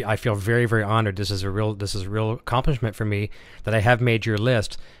 I feel very, very honored. This is a real accomplishment for me that I have made your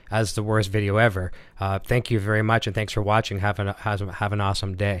list as the worst video ever. Thank you very much, and thanks for watching. Have an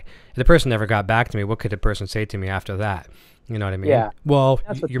awesome day. The person never got back to me. What could the person say to me after that? You know what I mean? Yeah. Well,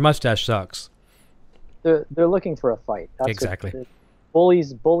 your mustache sucks. They're looking for a fight. That's exactly.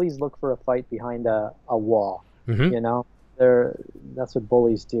 Bullies look for a fight behind a wall. Mm-hmm. That's what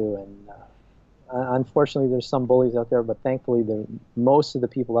bullies do. And unfortunately, there's some bullies out there, but thankfully, most of the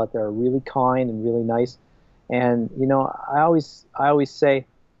people out there are really kind and really nice. And I always say,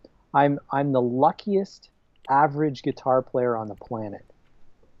 I'm the luckiest average guitar player on the planet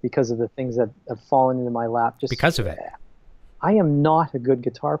because of the things that have fallen into my lap. Just because of it. I am not a good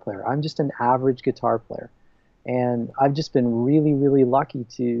guitar player. I'm just an average guitar player. And I've just been really, really lucky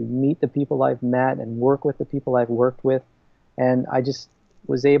to meet the people I've met and work with the people I've worked with. And I just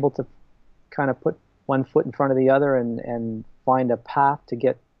was able to kind of put one foot in front of the other and find a path to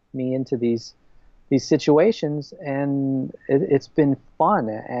get me into these situations. And it's been fun.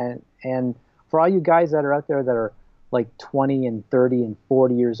 And for all you guys that are out there that are like 20 and 30 and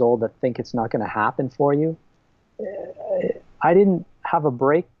 40 years old that think it's not going to happen for you, I didn't have a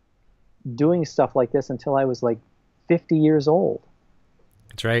break doing stuff like this until I was like 50 years old.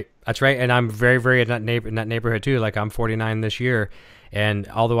 That's right. That's right. And I'm very, very in that neighborhood too. Like I'm 49 this year. And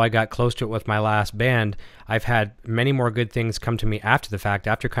although I got close to it with my last band, I've had many more good things come to me after the fact,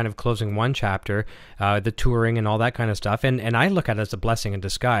 after kind of closing one chapter, the touring and all that kind of stuff. And I look at it as a blessing in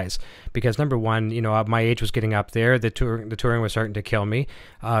disguise because number one, my age was getting up there. The touring was starting to kill me.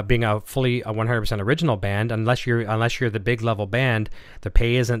 Being a 100% original band, unless you're the big level band, the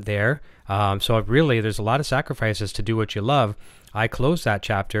pay isn't there. So really, there's a lot of sacrifices to do what you love. I closed that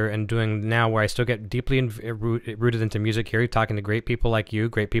chapter and doing now where I still get deeply rooted into music here, talking to great people like you,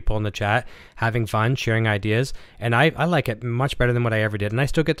 great people in the chat, having fun, sharing ideas. And I like it much better than what I ever did. And I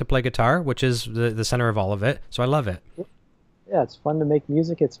still get to play guitar, which is the center of all of it. So I love it. Yeah, it's fun to make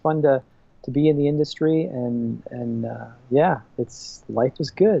music. It's fun to be in the industry. And life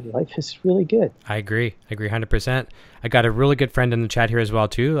is good. Life is really good. I agree 100%. I got a really good friend in the chat here as well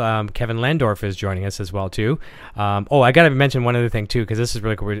too. Kevin Landorf is joining us as well too. I got to mention one other thing too, because this is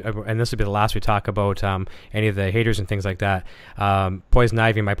really cool, and this will be the last we talk about any of the haters and things like that. Poison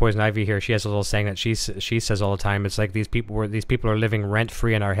Ivy here, she has a little saying that she says all the time. It's like these people are living rent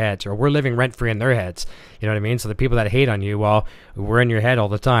free in our heads, or we're living rent free in their heads. You know what I mean? So the people that hate on you, well, we're in your head all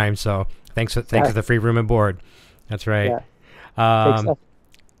the time. So thanks for the free room and board. That's right. Yeah.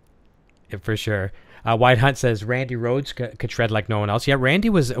 Yeah, for sure. White Hunt says Randy Rhoads could shred like no one else. Yeah, Randy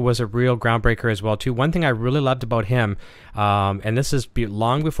was a real groundbreaker as well too. One thing I really loved about him, and this is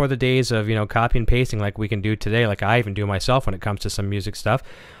long before the days of copy and pasting like we can do today, like I even do myself when it comes to some music stuff.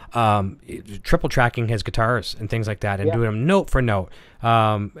 Triple tracking his guitars and things like that, and doing them note for note.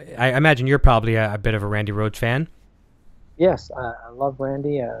 I imagine you're probably a bit of a Randy Rhoads fan. Yes, I love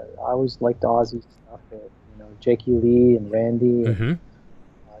Randy. I always liked Ozzy stuff. Jakey Lee and Randy. And,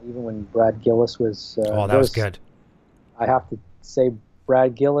 even when Brad Gillis was... that was good. I have to say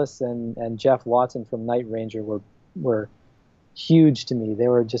Brad Gillis and Jeff Watson from Night Ranger were huge to me. They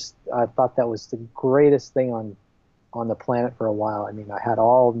were just... I thought that was the greatest thing on the planet for a while. I mean, I had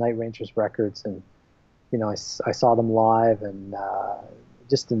all Night Rangers records, and I saw them live, and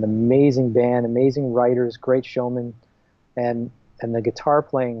just an amazing band, amazing writers, great showmen, and the guitar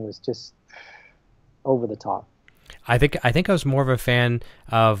playing was just over the top. I think I was more of a fan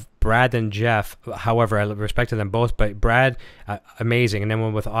of Brad than Jeff. However, I respected them both, but Brad, amazing. And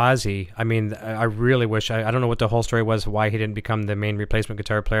then with Ozzy, I mean, I really wish, I don't know what the whole story was, why he didn't become the main replacement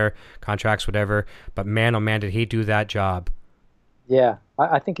guitar player, contracts, whatever, but man, oh man, did he do that job. Yeah,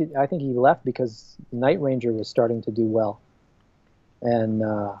 I think he left because Night Ranger was starting to do well. And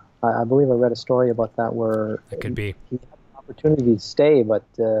I believe I read a story about that where it could be. He had an opportunity to stay, but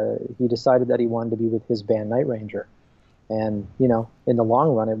he decided that he wanted to be with his band Night Ranger. And, in the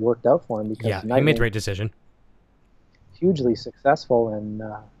long run, it worked out for him because he made the right decision. Hugely successful,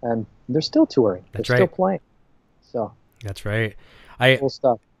 and they're still touring. That's they're right. Still playing. So that's right. Cool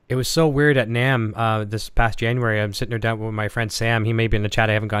stuff. It was so weird at NAMM this past January. I'm sitting there down with my friend Sam. He may be in the chat.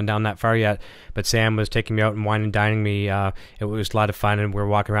 I haven't gone down that far yet, but Sam was taking me out and wine and dining me. It was a lot of fun, and we were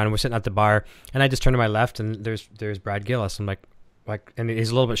walking around, and we're sitting at the bar, and I just turned to my left, and there's Brad Gillis. I'm like, and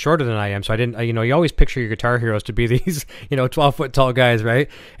he's a little bit shorter than I am, so I didn't, you always picture your guitar heroes to be these, 12-foot tall guys, right?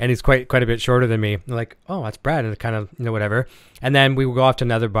 And he's quite a bit shorter than me. I'm like, oh, that's Brad, and kind of, whatever. And then we would go off to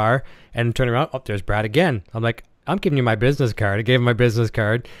another bar and turn around. Oh, there's Brad again. I'm like, I'm giving you my business card. I gave him my business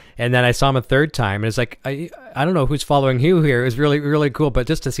card, and then I saw him a third time, and it's like, I don't know who's following who here. It was really, really cool, but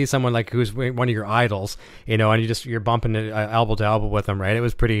just to see someone like who's one of your idols, and you're bumping it elbow to elbow with them, right? It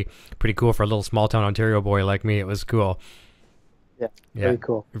was pretty cool for a little small town Ontario boy like me. It was cool. Yeah, very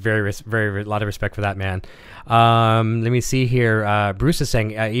cool. Very, very, a lot of respect for that, man. Let me see here. Bruce is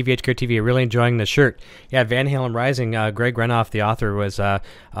saying, EVH Gear TV, really enjoying the shirt. Yeah, Van Halen Rising. Greg Renoff, the author, was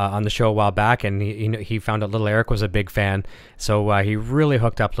on the show a while back, and he found out Little Eric was a big fan. So he really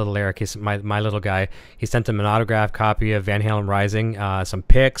hooked up Little Eric. He's my little guy. He sent him an autographed copy of Van Halen Rising, some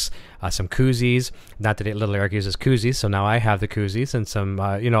pics, some koozies. Not that Little Eric uses koozies, so now I have the koozies, and some,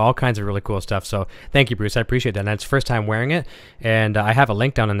 all kinds of really cool stuff. So thank you, Bruce. I appreciate that. And it's first time wearing it. And I have a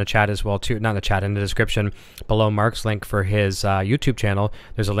link down in the chat as well, too. Not in the chat, in the description below Mark's link for his YouTube channel.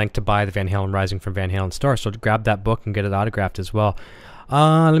 There's a link to buy the Van Halen Rising from Van Halen Store. So grab that book and get it autographed as well.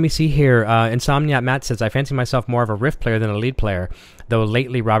 Let me see here. Insomniac Matt says, I fancy myself more of a riff player than a lead player, though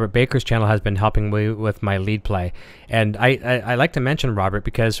lately Robert Baker's channel has been helping me with my lead play. And I like to mention Robert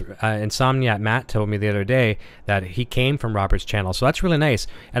because Insomniac Matt told me the other day that he came from Robert's channel. So that's really nice.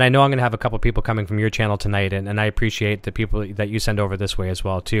 And I know I'm going to have a couple people coming from your channel tonight, and I appreciate the people that you send over this way as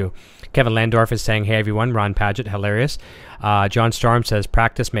well, too. Kevin Landorf is saying, hey, everyone, Ron Padgett, hilarious. John Storm says,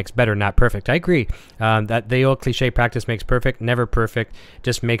 practice makes better, not perfect. I agree. That the old cliche, practice makes perfect, never perfect,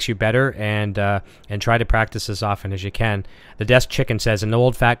 just makes you better, and try to practice as often as you can. The Desk Chicken says, an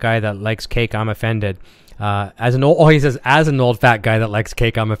old fat guy that likes cake, I'm offended. He says, as an old fat guy that likes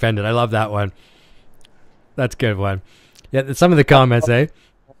cake, I'm offended. I love that one. That's a good one. Yeah, some of the comments, eh?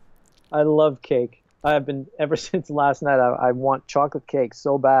 I love cake. I've been, ever since last night, I want chocolate cake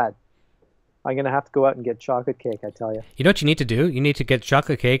so bad. I'm going to have to go out and get chocolate cake, I tell you. You know what you need to do? You need to get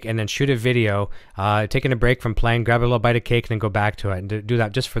chocolate cake and then shoot a video, taking a break from playing, grab a little bite of cake, and then go back to it. And do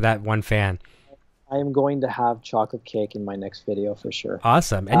that just for that one fan. I am going to have chocolate cake in my next video for sure.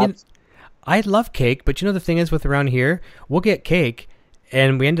 Awesome. And I love cake, but the thing is with around here, we'll get cake,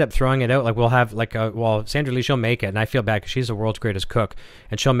 and we end up throwing it out. Like we'll have Sandra Lee, she'll make it, and I feel bad because she's the world's greatest cook,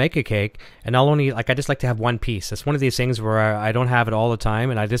 and she'll make a cake, and I'll only, I just like to have one piece. It's one of these things where I don't have it all the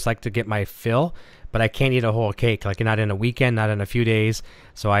time, and I just like to get my fill, but I can't eat a whole cake, like not in a weekend, not in a few days.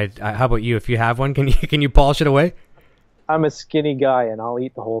 So how about you? If you have one, can you polish it away? I'm a skinny guy, and I'll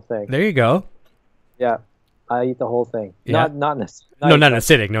eat the whole thing. There you go. Yeah, I eat the whole thing. Yeah. Not in a not in a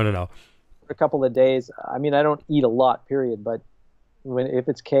sitting. No. For a couple of days. I mean, I don't eat a lot, period, but if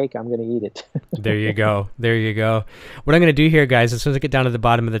it's cake, I'm going to eat it. There you go. There you go. What I'm going to do here, guys, as soon as I get down to the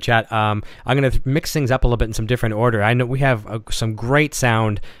bottom of the chat, I'm going to mix things up a little bit in some different order. I know we have some great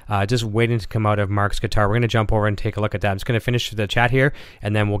sound just waiting to come out of Mark's guitar. We're going to jump over and take a look at that. I'm just going to finish the chat here,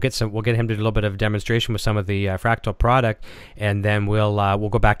 and then we'll get him to do a little bit of demonstration with some of the Fractal product, and then we'll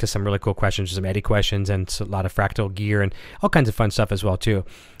go back to some really cool questions, some Eddie questions, and a lot of Fractal gear and all kinds of fun stuff as well too.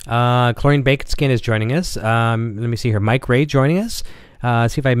 Cloreen Baconskin is joining us. Let me see here. Mike Ray joining us.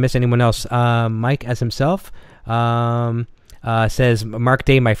 See if I missed anyone else. Mike as himself says, Mark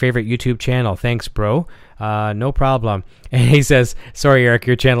Day, my favorite YouTube channel. Thanks, bro. No problem. And he says, sorry, Eric,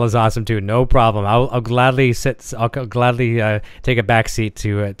 your channel is awesome too. No problem. I'll gladly take a back seat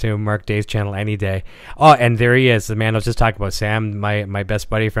to Mark Day's channel any day. Oh, and there he is, the man I was just talking about. Sam, my best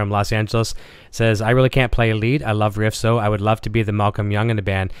buddy from Los Angeles, says, I really can't play a lead. I love riffs, though. I would love to be the Malcolm Young in the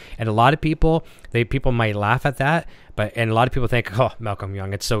band. And a lot of people, people might laugh at that, and a lot of people think, oh, Malcolm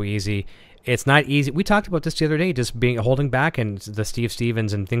Young, it's so easy. It's not easy. We talked about this the other day, just holding back, and the Steve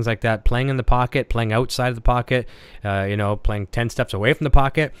Stevens and things like that, playing in the pocket, playing outside of the pocket, playing 10 steps away from the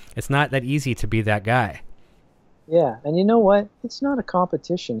pocket. It's not that easy to be that guy. Yeah, and you know what? It's not a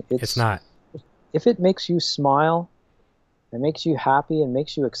competition. It's not. If it makes you smile, it makes you happy, and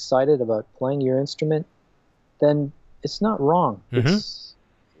makes you excited about playing your instrument, then it's not wrong. Mm-hmm. It's,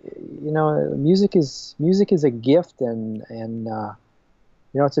 music is a gift, and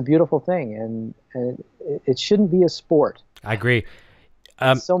it's a beautiful thing, and it shouldn't be a sport. I agree.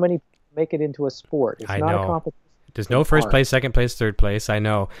 So many make it into a sport. It's not a competition. There's no first place, second place, third place. I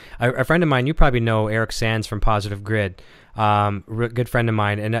know. A friend of mine, you probably know Eric Sands from Positive Grid, good friend of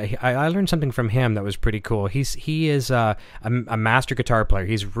mine, and I learned something from him that was pretty cool. He is a master guitar player.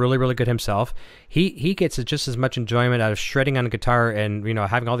 He's really, really good himself. He gets just as much enjoyment out of shredding on a guitar and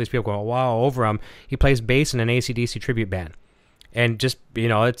having all these people going wow over him. He plays bass in an AC/DC tribute band. And just,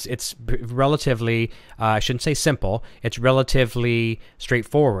 it's relatively, I shouldn't say simple, it's relatively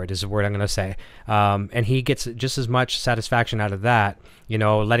straightforward is the word I'm going to say. And he gets just as much satisfaction out of that,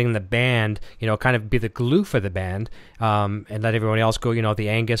 letting the band, kind of be the glue for the band, and let everyone else go, the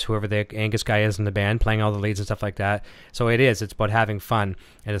Angus, whoever the Angus guy is in the band, playing all the leads and stuff like that. So it's about having fun,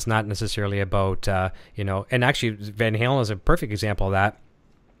 and it's not necessarily about, and actually Van Halen is a perfect example of that.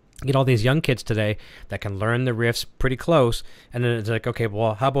 Get all these young kids today that can learn the riffs pretty close, and then it's like, okay,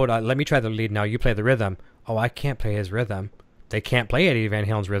 well, how about let me try the lead now, you play the rhythm. Oh, I can't play his rhythm. They can't play Eddie Van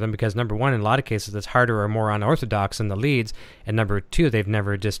Halen's rhythm because, number one, in a lot of cases, it's harder or more unorthodox than the leads, and number two, they've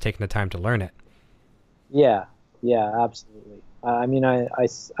never just taken the time to learn it. Yeah, absolutely. I mean, I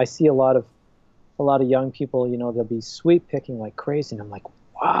see a lot of young people, they'll be sweep picking like crazy, and I'm like,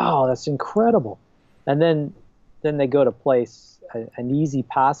 wow, that's incredible. And then they go to place an easy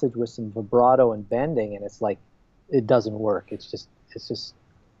passage with some vibrato and bending, and it's like it doesn't work. It's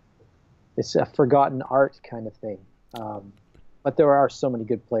a forgotten art kind of thing. But there are so many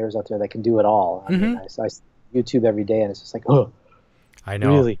good players out there that can do it all. I mean, I see YouTube every day, and it's just like, oh, I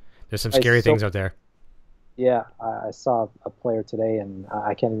know. Really? There's some scary things out there. Yeah, I saw a player today, and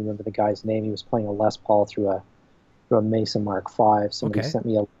I can't even remember the guy's name. He was playing a Les Paul through a Mesa Mark V. Somebody sent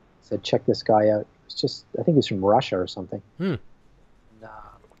me said, check this guy out. I think he's from Russia or something. And,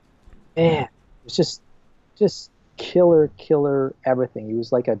 man, it was just killer everything. He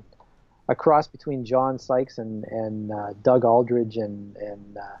was like a cross between John Sykes and Doug Aldridge and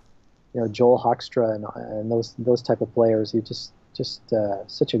Joel Hoekstra and those type of players. He just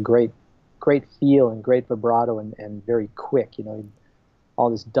such a great feel and great vibrato and very quick. All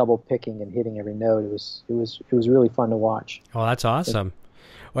this double picking and hitting every note. It was really fun to watch. Oh, that's awesome.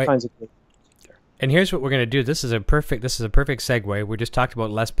 Kinds of great. And here's what we're going to do. This is a perfect segue. We just talked about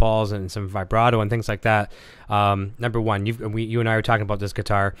Les Pauls and some vibrato and things like that. Number one, you and I were talking about this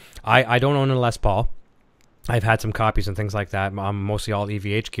guitar. I don't own a Les Paul. I've had some copies and things like that. I'm mostly all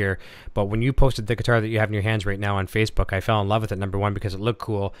EVH gear. But when you posted the guitar that you have in your hands right now on Facebook, I fell in love with it, number one, because it looked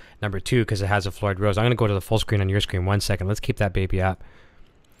cool. Number two, because it has a Floyd Rose. I'm going to go to the full screen on your screen 1 second. Let's keep that baby up.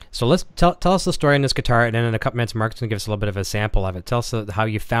 So let's tell us the story on this guitar, and then in a couple minutes, Mark's going to give us a little bit of a sample of it. Tell us how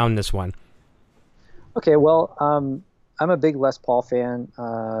you found this one. Okay, well, I'm a big Les Paul fan.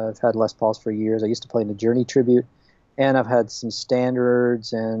 I've had Les Pauls for years. I used to play in the Journey tribute, and I've had some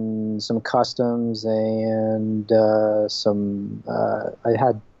standards and some customs and I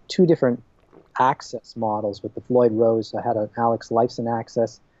had two different Access models with the Floyd Rose. I had an Alex Lifeson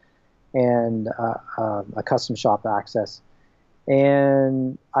Access and a custom shop Access.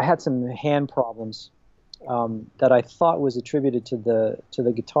 And I had some hand problems that I thought was attributed to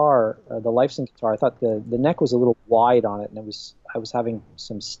the guitar, the Lifeson guitar. I thought the neck was a little wide on it, and I was having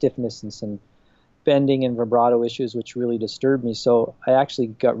some stiffness and some bending and vibrato issues, which really disturbed me. So I actually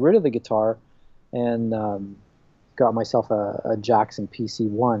got rid of the guitar and got myself a Jackson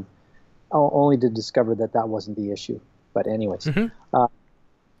PC1, only to discover that that wasn't the issue. But anyways,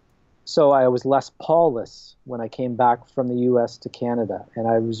 so I was Les Paul-less when I came back from the U.S. to Canada, and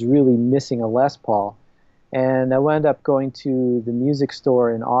I was really missing a Les Paul. And I wound up going to the music store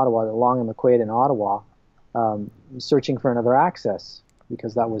in Ottawa, the Long and McQuaid in Ottawa, searching for another Access,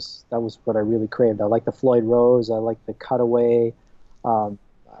 because that was what I really craved. I like the Floyd Rose, I like the Cutaway,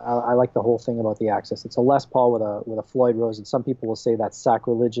 I like the whole thing about the Access. It's a Les Paul with a Floyd Rose, and some people will say that's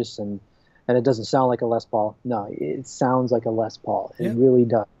sacrilegious and it doesn't sound like a Les Paul. No, it sounds like a Les Paul. It really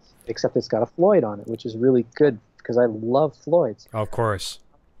does, except it's got a Floyd on it, which is really good because I love Floyds. Of course.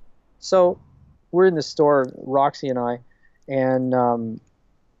 So we're in the store, Roxy and I, and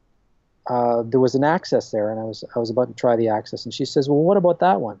there was an Access there, and I was about to try the Access, and she says, "Well, what about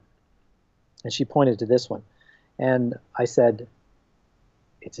that one?" And she pointed to this one, and I said,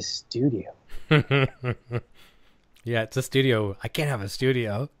 "It's a studio." Yeah, it's a studio. I can't have a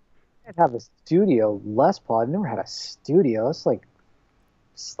studio. I can't have a studio Les Paul. I've never had a studio. It's like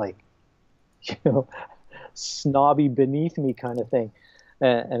snobby, beneath me kind of thing.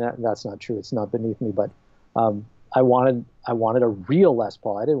 And that's not true. It's not beneath me, but I wanted a real Les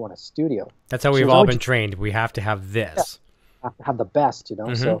Paul. I didn't want a studio. That's how we've all been trained. We have to have this. Yeah, have to have the best,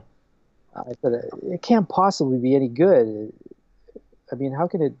 So I said it can't possibly be any good. I mean, how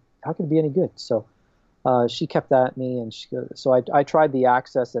can it be any good? So she kept at me, and so I tried the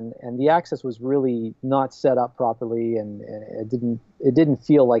Access, and the Access was really not set up properly, and it didn't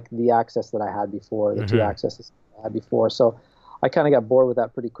feel like the Access that I had before, the two Accesses I had before. So I kind of got bored with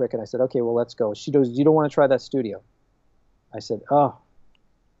that pretty quick, and I said, "Okay, well, let's go." She goes, "You don't want to try that studio?" I said, "Oh,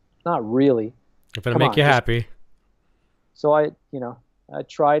 not really." If it'll make you happy. So I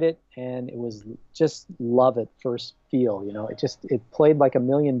tried it, and it was just love at first feel. It played like $1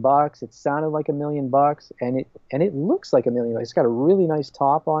 million. It sounded like $1 million, and it looks like $1 million. It's got a really nice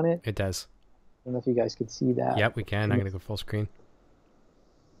top on it. It does. I don't know if you guys could see that. Yep, we can. I'm gonna go full screen.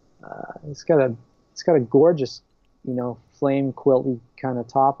 It's got a gorgeous, flame quilty kind of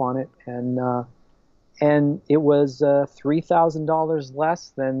top on it, and it was $3,000 less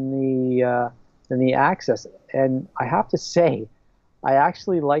than the Access. And I have to say, I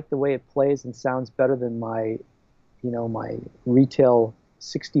actually like the way it plays and sounds better than my retail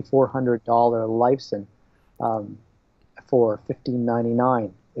 $6,400 Lifeson for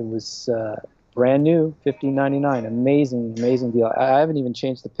 $1,599. It was brand new, $1,599. Amazing deal. I haven't even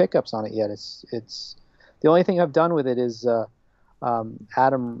changed the pickups on it yet. It's the only thing I've done with it is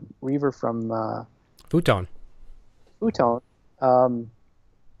Adam Reaver from Futon.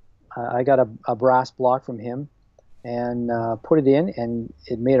 I got a brass block from him and put it in, and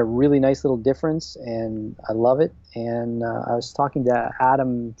it made a really nice little difference, and I love it. And I was talking to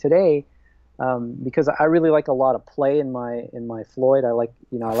Adam today because I really like a lot of play in my Floyd. I like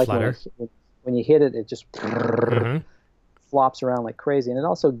when you hit it, it just flops around like crazy, and it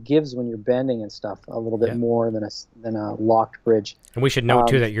also gives when you're bending and stuff a little bit more than a locked bridge. And we should note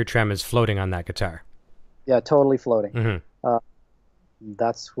too that your trem is floating on that guitar. Yeah, totally floating.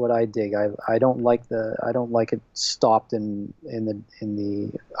 That's what I dig. I don't like it stopped in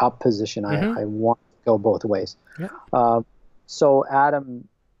the up position. I want to go both ways. Yeah. So Adam,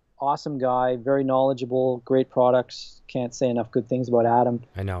 awesome guy, very knowledgeable, great products. Can't say enough good things about Adam.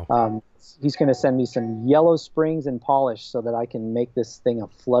 I know. He's going to send me some yellow springs and polish so that I can make this thing a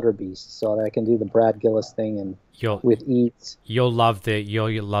flutter beast, so that I can do the Brad Gillis thing and with ease. You'll love the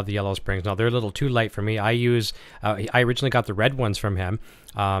yellow springs. No, they're a little too light for me. I originally got the red ones from him,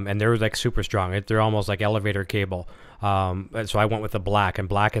 and they're like super strong. They're almost like elevator cable. So I went with the black, and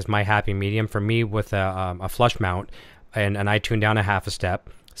black is my happy medium for me with a flush mount, and I tune down a half a step.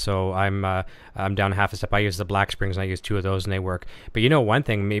 So I'm down half a step. I use the black springs, and I use 2 of those, and they work. But one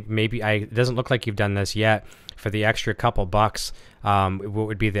thing, maybe it doesn't look like you've done this yet. For the extra couple bucks, what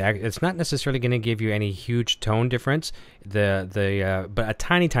would be it's not necessarily going to give you any huge tone difference. But a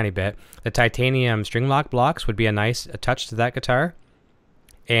tiny bit. The titanium string lock blocks would be a nice touch to that guitar,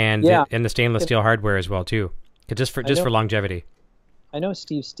 and the stainless steel hardware as well too, just for longevity. I know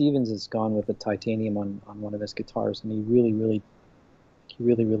Steve Stevens has gone with the titanium on one of his guitars, and he really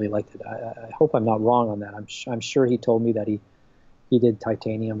liked it. I hope I'm not wrong on that. I'm sure he told me that he did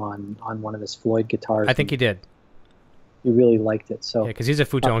titanium on one of his Floyd guitars. I think he did. He really liked it. So because he's a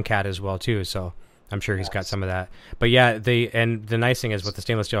Futon cat as well too. So I'm sure he's got some of that. But yeah, and the nice thing is with the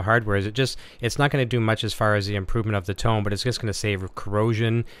stainless steel hardware is it's not going to do much as far as the improvement of the tone, but it's just going to save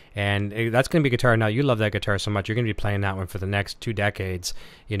corrosion, and that's going to be guitar. Now, you love that guitar so much, you're going to be playing that one for the next 2 decades,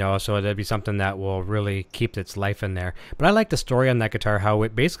 you know, so it'll be something that will really keep its life in there. But I like the story on that guitar, how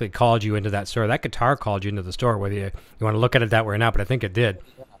it basically called you into that store. That guitar called you into the store, whether you want to look at it that way or not, but I think it did.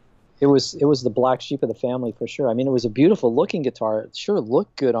 It was the black sheep of the family for sure. I mean, it was a beautiful looking guitar. It sure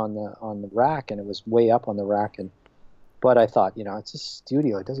looked good on the rack, and it was way up on the rack. But I thought, you know, it's a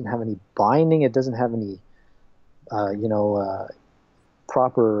studio. It doesn't have any binding. It doesn't have any,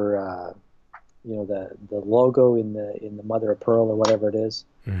 proper, the logo in the mother of pearl or whatever it is,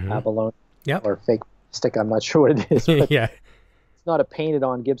 abalone, or fake stick. I'm not sure what it is. But yeah, it's not a painted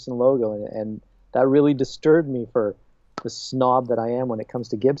on Gibson logo, and that really disturbed me for the snob that I am when it comes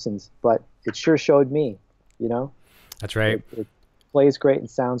to Gibsons, but it sure showed me, you know. That's right. It plays great and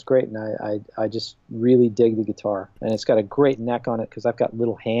sounds great, and I just really dig the guitar, and it's got a great neck on it because I've got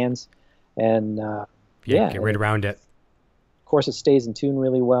little hands, and get right around it. Of course, it stays in tune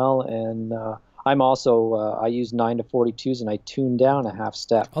really well, and I'm also I use 9 to 42s, and I tune down a half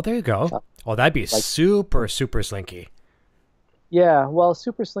step. Oh, there you go. That'd be super slinky. Yeah, well,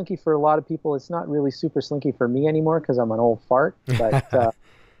 super slinky for a lot of people. It's not really super slinky for me anymore because I'm an old fart. But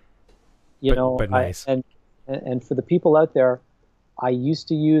but nice. And for the people out there, I used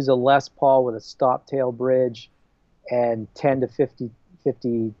to use a Les Paul with a stop tail bridge and 10 to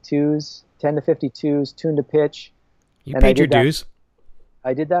 52s, tuned to pitch. You paid your dues.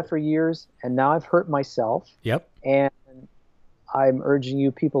 I did that for years, and now I've hurt myself. Yep. And I'm urging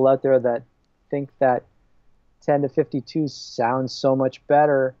you people out there that think that 10 to 52 sounds so much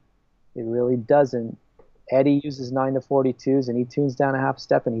better. It really doesn't. Eddie uses 9 to 42s, and he tunes down a half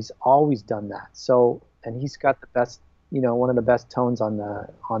step, and he's always done that. So, and he's got the best, one of the best tones on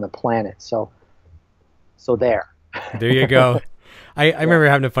the planet. So there. There you go. I remember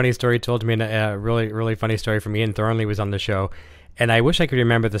having a funny story told to me, and a really, really funny story from Ian Thornley was on the show. And I wish I could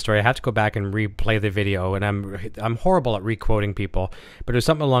remember the story. I have to go back and replay the video, and I'm horrible at re-quoting people. But it was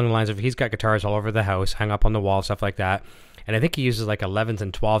something along the lines of he's got guitars all over the house, hung up on the wall, stuff like that. And I think he uses like 11s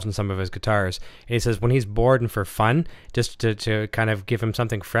and 12s in some of his guitars. And he says when he's bored and for fun, just to kind of give him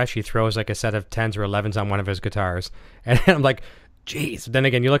something fresh, he throws like a set of 10s or 11s on one of his guitars. And I'm like, geez. Then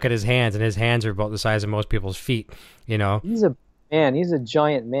again, you look at his hands, and his hands are about the size of most people's feet, you know. He's a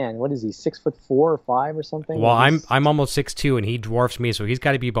giant man. What is he, 6'4" or 5 or something? Well, I'm almost 6'2", and he dwarfs me, so he's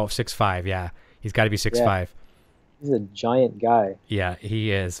got to be about 6'5". Yeah, he's got to be 6'5". Yeah. He's a giant guy. Yeah,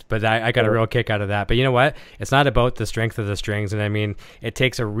 he is. But I got a real kick out of that. But you know what? It's not about the strength of the strings, and I mean, it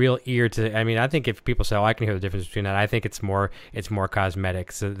takes a real ear to. I mean, I think if people say, "Oh, I can hear the difference between that," I think it's more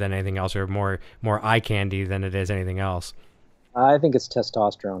cosmetics than anything else, or more eye candy than it is anything else. I think it's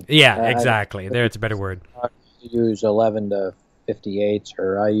testosterone. Yeah, exactly. It's a better word. I use 11 to 58s,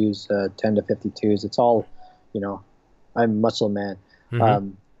 or I use 10 to 52s. It's all, I'm a muscle man.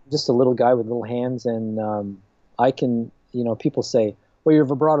 Just a little guy with little hands, and I can, people say, well, your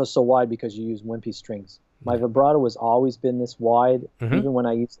vibrato's so wide because you use wimpy strings. My vibrato has always been this wide, even when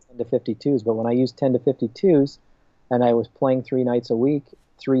I used 10 to 52s. But when I used 10 to 52s, and I was playing 3 nights a week,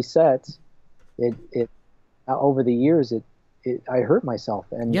 3 sets, it over the years, I hurt myself,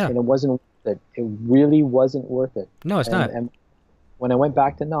 and it wasn't worth it. It really wasn't worth it. No, it's not. And when I went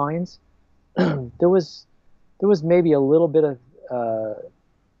back to 9s, there was maybe a little bit of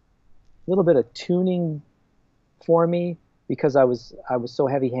tuning for me because I was so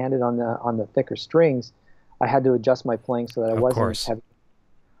heavy-handed on the thicker strings. I had to adjust my playing so that I wasn't as heavy.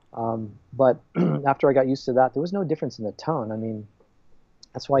 But after I got used to that, there was no difference in the tone. I mean,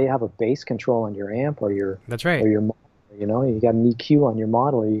 that's why you have a bass control on your amp or your model. You got an EQ on your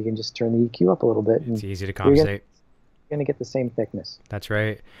model, or you can just turn the EQ up a little bit. It's easy to compensate. Going to get the same thickness. That's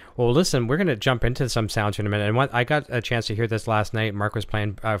right. Well, listen, we're going to jump into some sounds in a minute. And I got a chance to hear this last night. Mark was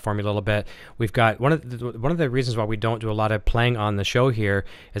playing for me a little bit. We've got one of the reasons why we don't do a lot of playing on the show here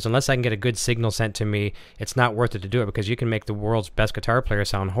is unless I can get a good signal sent to me, it's not worth it to do it, because you can make the world's best guitar player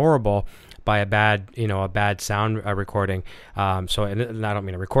sound horrible by a bad sound recording. So, and I don't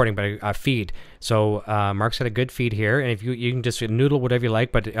mean a recording, but a feed. So Mark's got a good feed here, and if you can just noodle whatever you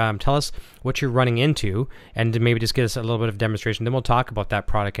like, but tell us what you're running into, and maybe just give us a little bit of demonstration. Then we'll talk about that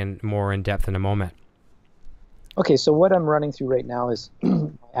product more in depth in a moment. Okay, so what I'm running through right now is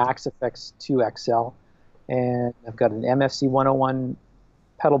my Axe FX 2 XL, and I've got an MFC 101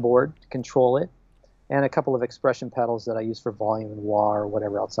 pedal board to control it, and a couple of expression pedals that I use for volume and wah or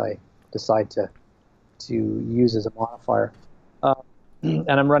whatever else I decide to use as a modifier. And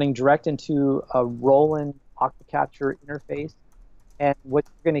I'm running direct into a Roland Octocapture interface, and what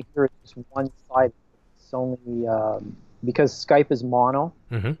you're going to hear is just one side of It's only because Skype is mono.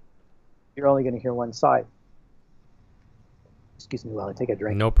 Mm-hmm. You're only going to hear one side. Excuse me while I take a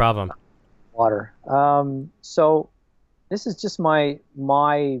drink. No problem. Water. So this is just my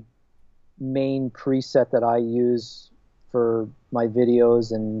main preset that I use for my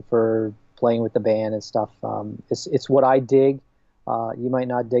videos and for playing with the band and stuff. It's what I dig. You might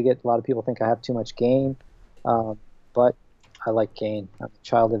not dig it. A lot of people think I have too much gain, but I like gain. I'm a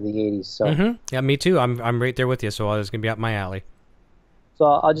child of the '80s, so yeah, me too. I'm right there with you. So it's gonna be up my alley. So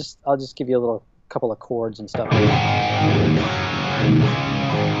I'll just give you a little couple of chords and stuff.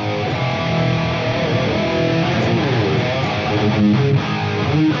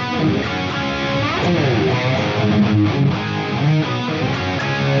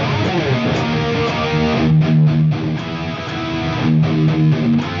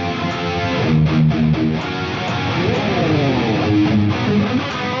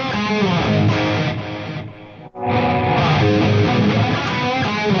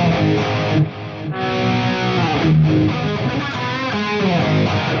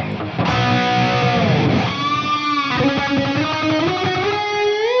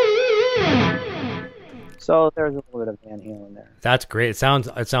 So there's a little bit of Van Halen there. That's great. It sounds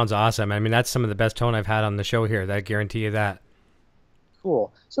awesome. I mean, that's some of the best tone I've had on the show here. I guarantee you that.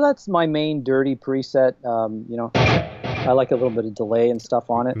 Cool. So that's my main dirty preset. You know, I like a little bit of delay and stuff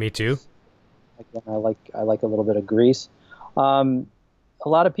on it. Me too. Again, I like a little bit of grease. A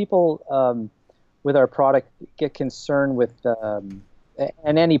lot of people with our product get concerned with, and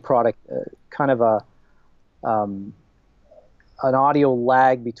any product, kind of an audio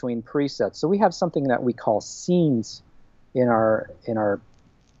lag between presets. So we have something that we call scenes in our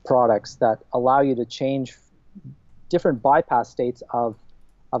products that allow you to change different bypass states of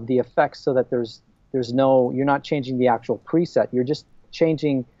the effects, so that you're not changing the actual preset. You're just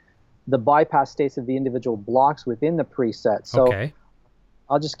changing the bypass states of the individual blocks within the preset. So okay.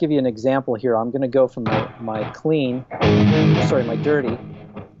 I'll just give you an example here. I'm going to go from my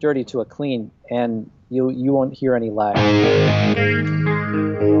dirty to a clean, and you won't hear any lag.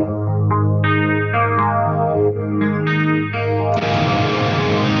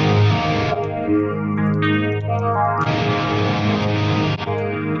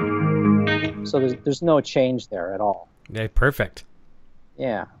 So there's no change there at all. Yeah, perfect.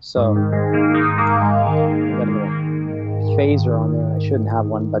 Yeah, so I've got a little phaser on there. I shouldn't have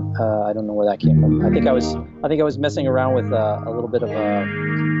one, but I don't know where that came from. I think I was messing around with a little bit of a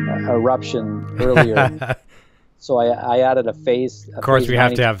eruption earlier. So I added a phase. Of course, we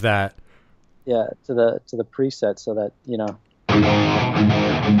have to have that. Yeah, to the preset, so that you know.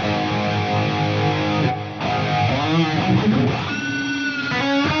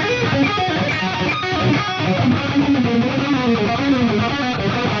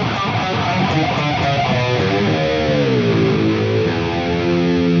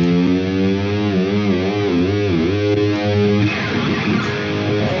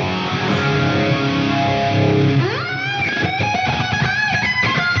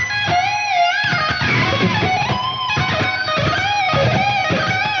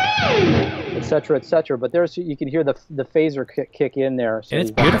 Et cetera. But you can hear the phaser kick in there. So and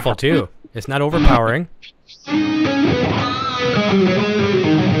it's beautiful too. It's not overpowering.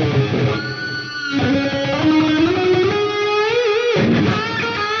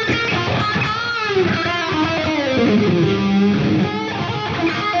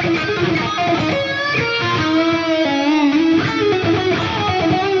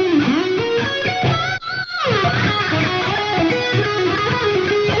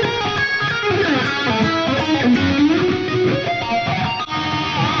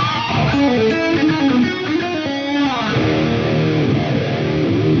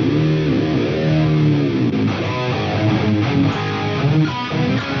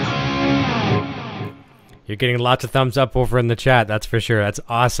 You're getting lots of thumbs up over in the chat, that's for sure. That's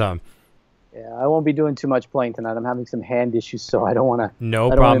awesome. Yeah, I won't be doing too much playing tonight. I'm having some hand issues, so I don't want to...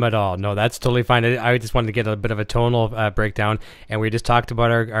 No problem at all. No, that's totally fine. I just wanted to get a bit of a tonal breakdown, and we just talked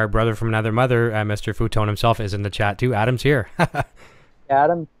about our brother from another mother, Mr. Futone himself, is in the chat too. Adam's here.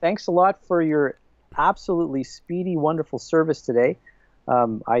 Adam, thanks a lot for your absolutely speedy, wonderful service today.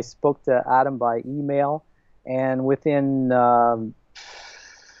 I spoke to Adam by email, and within...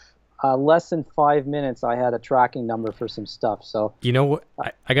 less than 5 minutes, I had a tracking number for some stuff. So you know what?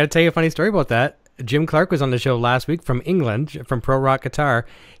 I got to tell you a funny story about that. Jim Clark was on the show last week from England, from Pro Rock Guitar.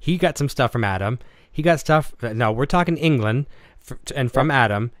 He got some stuff from Adam. He got stuff. No, we're talking England, and from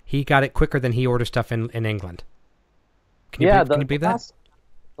Adam, he got it quicker than he ordered stuff in England. Can you believe that?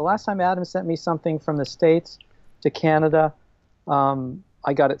 The last time Adam sent me something from the States to Canada,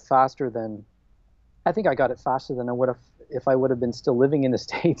 I got it faster than I think I got it faster than I would have if I would have been still living in the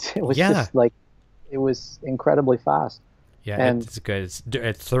States. It was Yeah. just like, it was incredibly fast. Yeah, And it's good.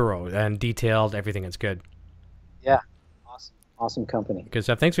 It's thorough and detailed. Everything is good. yeah, awesome company. Good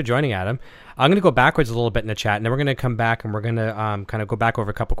stuff. Thanks for joining, Adam. I'm going to go backwards a little bit in the chat, and then we're going to come back and we're going to kind of go back over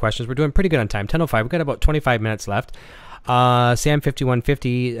a couple questions. We're doing pretty good on time. 10:05. We've got about 25 minutes left.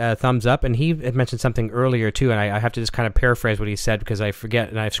 Sam5150 thumbs up, and he had mentioned something earlier too, and I have to just kind of paraphrase what he said because I forget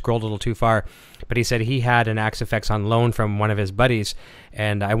and I've scrolled a little too far. But he said he had an Axe FX on loan from one of his buddies,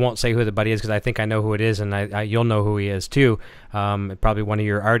 and I won't say who the buddy is because I think I know who it is, and you'll know who he is too. Probably one of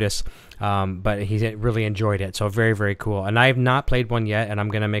your artists. But he really enjoyed it, so very, very cool. And I have not played one yet, and I'm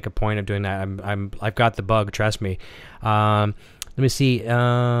going to make a point of doing that. I've got the bug, trust me. Let me see.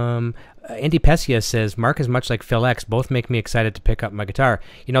 Andy Pessia says, Mark is much like Phil X. Both make me excited to pick up my guitar.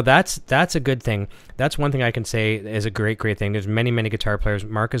 You know, that's a good thing. That's one thing I can say is a great, great thing. There's many, many guitar players.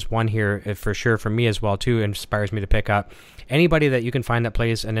 Mark is one here for sure, for me as well, too, inspires me to pick up. Anybody that you can find that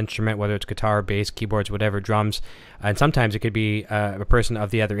plays an instrument, whether it's guitar, bass, keyboards, whatever, drums, and sometimes it could be a person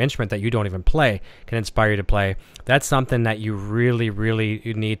of the other instrument that you don't even play, can inspire you to play. That's something that you really, really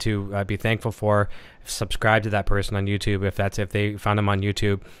need to be thankful for. Subscribe to that person on YouTube if they found them on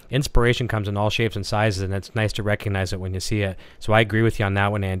YouTube. Inspiration comes in all shapes and sizes, and it's nice to recognize it when you see it. So I agree with you on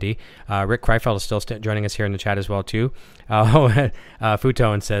that one, Andy. Rick Kreifeld is still joining us here in the chat as well too.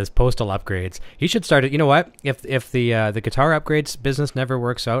 Futon says postal upgrades. He should start it. You know what? If the guitar upgrades business never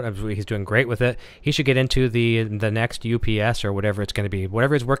works out, he's doing great with it. He should get into the next UPS or whatever it's going to be.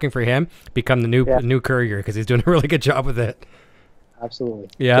 Whatever is working for him, become the new courier because he's doing a really good job with it. Absolutely.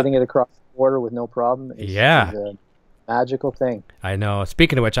 Yeah. Getting it across the border with no problem is a magical thing. I know.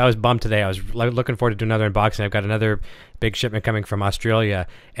 Speaking of which, I was bummed today. I was looking forward to do another unboxing. I've got another big shipment coming from Australia.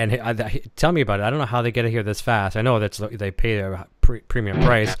 And tell me about it. I don't know how they get it here this fast. I know they pay a premium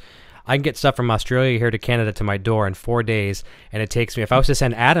price. I can get stuff from Australia here to Canada to my door in 4 days, and it takes me, if I was to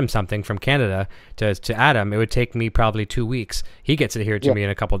send Adam something from Canada to Adam, it would take me probably 2 weeks. He gets it here to me in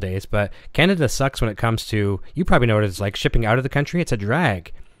a couple days, but Canada sucks when it comes to, you probably know what it's like, shipping out of the country. It's a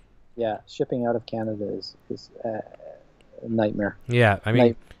drag. Yeah, shipping out of Canada is a nightmare. Yeah, I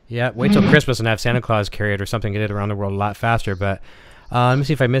mean, wait till Christmas and have Santa Claus carry it or something, get it around the world a lot faster, but let me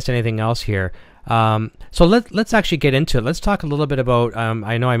see if I missed anything else here. So let's actually get into it. Let's talk a little bit about,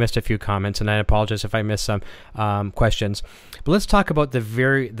 I know I missed a few comments, and I apologize if I missed some questions, but let's talk about the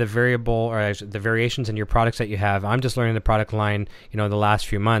variable or the variations in your products that you have. I'm just learning the product line, the last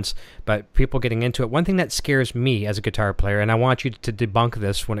few months, but people getting into it. One thing that scares me as a guitar player, and I want you to debunk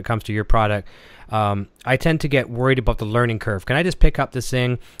this when it comes to your product, I tend to get worried about the learning curve. Can I just pick up this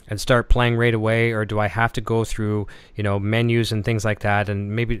thing and start playing right away, or do I have to go through, menus and things like that?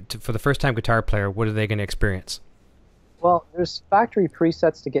 And maybe for the first-time guitar player, what are they going to experience? Well, there's factory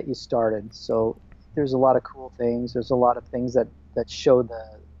presets to get you started. So there's a lot of cool things. There's a lot of things that show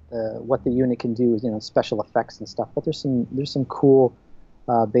what the unit can do, special effects and stuff. But there's some cool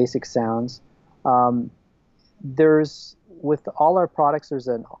basic sounds. With all our products, there's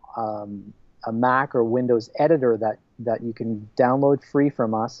a Mac or Windows editor that you can download free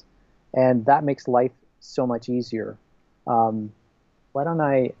from us, and that makes life so much easier. Why don't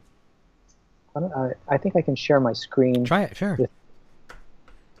I think I can share my screen. Try it, sure. And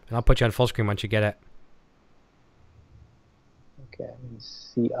I'll put you on full screen once you get it. Okay, let me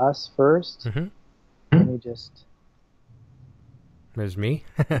see us first. Mm-hmm. Let me just... There's me.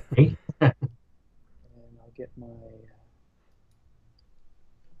 And I'll get my...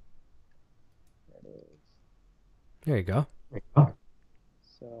 There you go.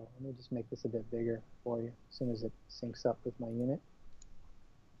 So let me just make this a bit bigger for you as soon as it syncs up with my unit.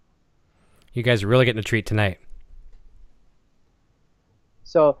 You guys are really getting a treat tonight.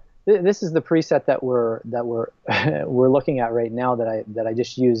 So this is the preset that we're we're looking at right now that I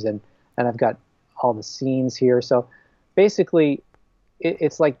just used, and I've got all the scenes here. So basically,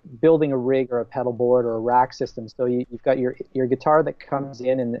 it's like building a rig or a pedal board or a rack system. So you've got your guitar that comes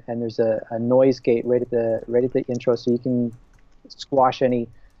in, and there's a noise gate right at the intro, so you can squash any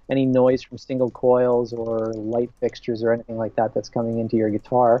noise from single coils or light fixtures or anything like that that's coming into your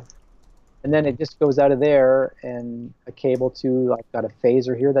guitar. And then it just goes out of there, and a cable to, I've got a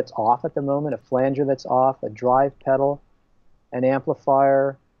phaser here that's off at the moment, a flanger that's off, a drive pedal, an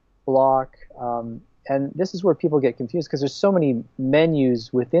amplifier, block, and this is where people get confused because there's so many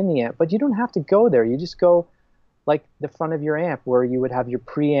menus within the amp, but you don't have to go there. You just go like the front of your amp where you would have your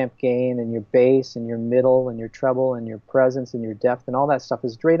preamp gain and your bass and your middle and your treble and your presence and your depth, and all that stuff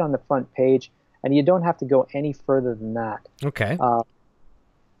is right on the front page, and you don't have to go any further than that. Okay.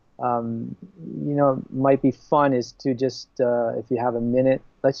 Might be fun is to just, if you have a minute,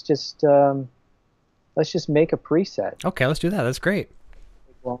 let's just let's just make a preset. Okay, let's do that. That's great.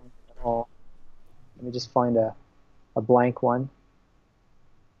 Well, let me just find a blank one.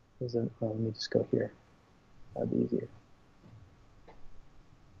 Let me just go here. That'd be easier.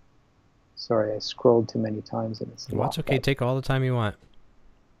 Sorry, I scrolled too many times and it's Well, it's okay. Take all the time you want.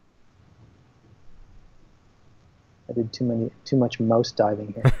 I did too much mouse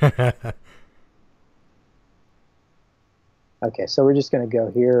diving here. Okay, so we're just going to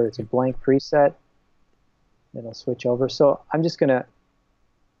go here. It's a blank preset. Then I'll switch over. So I'm just going to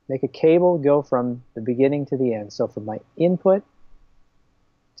make a cable go from the beginning to the end. So from my input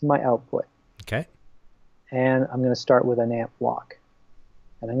to my output. Okay. And I'm going to start with an amp block.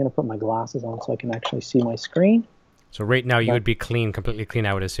 And I'm going to put my glasses on so I can actually see my screen. So right now you would be clean, completely clean,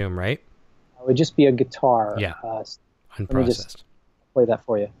 I would assume, right? It would just be a guitar. Yeah. Unprocessed. Let me just play that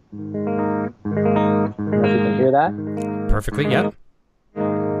for you. I don't know if you can hear that. Perfectly, yep.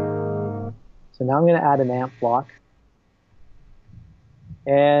 So now I'm going to add an amp block.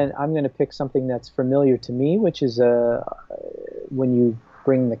 And I'm going to pick something that's familiar to me, which is when you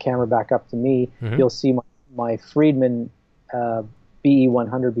bring the camera back up to me, you'll see my Friedman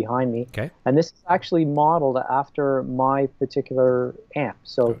BE100 behind me. Okay. And this is actually modeled after my particular amp.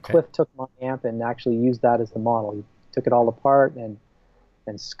 So Cliff took my amp and actually used that as the model. He took it all apart and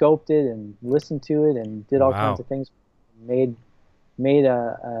scoped it and listened to it and did all kinds of things. Made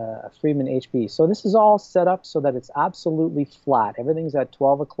a Friedman HB. So this is all set up so that it's absolutely flat. Everything's at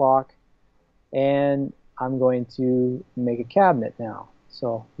 12 o'clock, and I'm going to make a cabinet now.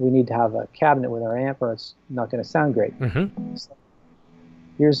 So we need to have a cabinet with our amp or it's not going to sound great. So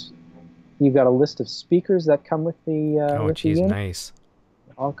you've got a list of speakers that come with the oh, geez, nice.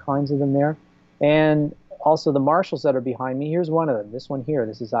 All kinds of them there. And also the Marshalls that are behind me. Here's one of them. This one here.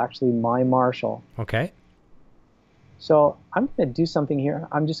 This is actually my Marshall. Okay. So I'm going to do something here.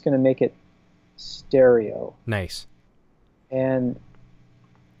 I'm just going to make it stereo. Nice. And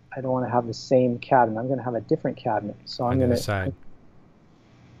I don't want to have the same cabinet. I'm going to have a different cabinet. So I'm going to...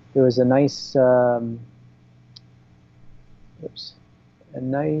 There was a nice...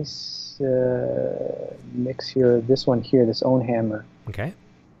 mix here. This one here, this Own Hammer. Okay.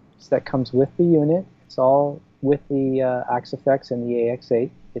 That comes with the unit. It's all with the Axe Effects and the AX8.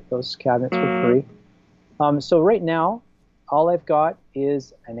 Get those cabinets for free. So right now, all I've got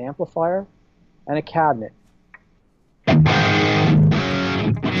is an amplifier and a cabinet. Turn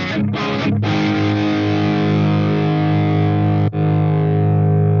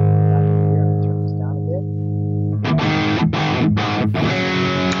this down a bit.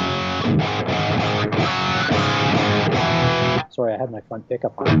 Sorry, I had my front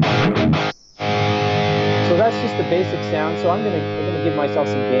pickup on. So that's just the basic sound. So I'm gonna give myself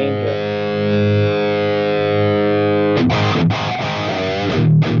some gain here.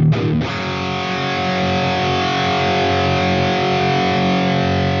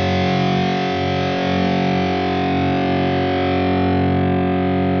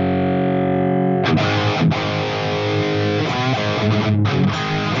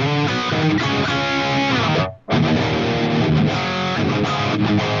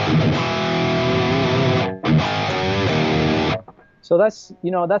 So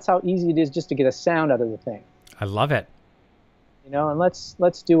that's how easy it is just to get a sound out of the thing. I love it. And let's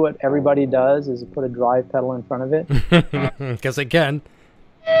do what everybody does: is put a drive pedal in front of it. Because I can.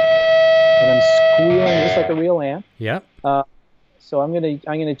 And I'm squealing just like a real amp. Yep. So I'm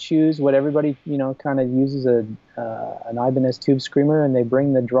gonna choose what everybody kind of uses an Ibanez tube screamer, and they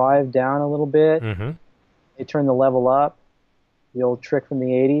bring the drive down a little bit. They turn the level up. The old trick from the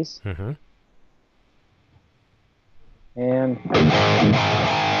 '80s. And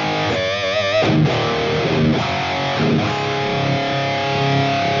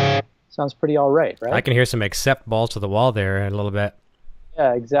sounds pretty all right? I can hear some accept balls to the wall there a little bit.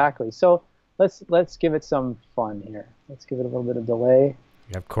 Yeah, exactly. So let's give it some fun here. Let's give it a little bit of delay.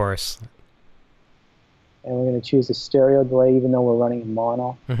 Of course. And we're going to choose a stereo delay, even though we're running in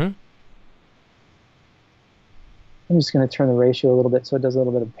mono. I'm just going to turn the ratio a little bit so it does a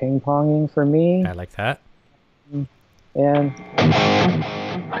little bit of ping-ponging for me. I like that. And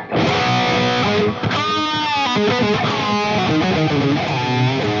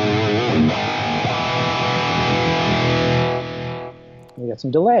we got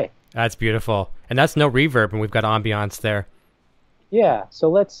some delay. That's beautiful. And that's no reverb, and we've got ambiance there. Yeah, so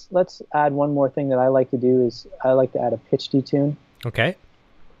let's add one more thing that I like to do is I like to add a pitch detune. Okay.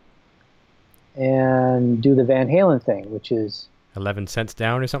 And do the Van Halen thing, which is 11 cents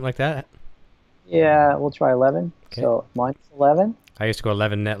down or something like that. Yeah, we'll try 11. Okay. So minus 11. I used to go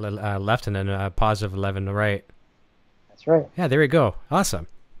 11 net left and then positive 11 right. That's right. Yeah, there we go. Awesome.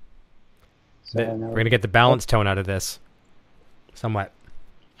 So we're going to get the balance tone out of this. Somewhat.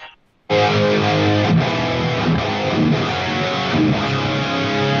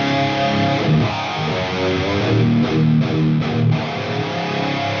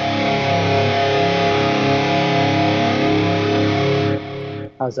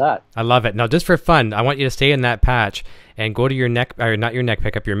 How's that? I love it. Now, just for fun, I want you to stay in that patch and go to your neck, or not your neck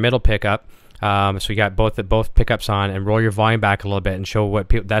pickup, your middle pickup. So you got both pickups on, and roll your volume back a little bit and show what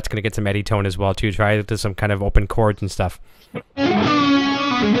people. That's going to get some Eddie tone as well too. Try to some kind of open chords and stuff. There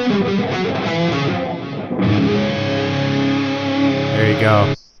you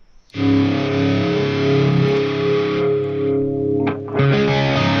go.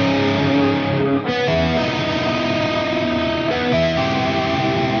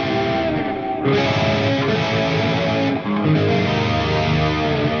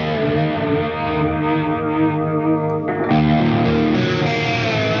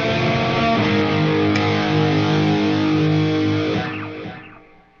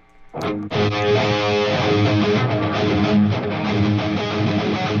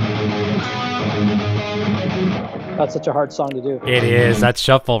 That's such a hard song to do. It is. That's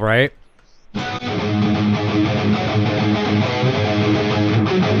shuffle, right? Yeah,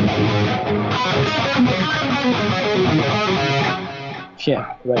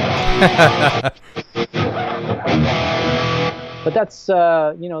 right. But that's,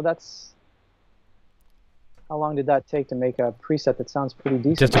 you know, that's... How long did that take to make a preset that sounds pretty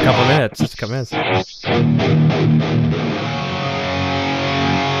decent? Just a couple minutes. Just a couple minutes.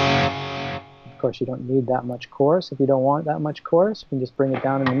 Of course, you don't need that much chorus. If you don't want that much chorus, you can just bring it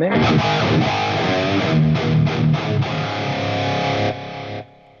down in the mix.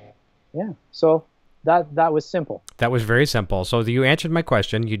 Yeah, so that was simple. That was very simple. So you answered my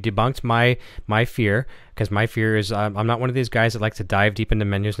question. You debunked my fear, because my fear is I'm not one of these guys that likes to dive deep into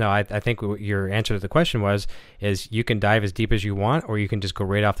menus. Now, I think what your answer to the question is you can dive as deep as you want, or you can just go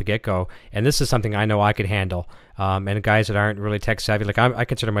right off the get-go. And this is something I know I could handle. And guys that aren't really tech savvy, like I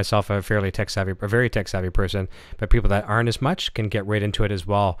consider myself a very tech savvy person, but people that aren't as much can get right into it as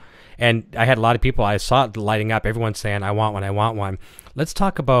well. And I had a lot of people, I saw it lighting up, everyone saying, I want one. Let's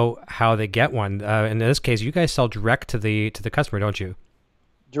talk about how they get one. In this case, you guys sell direct to the customer, don't you?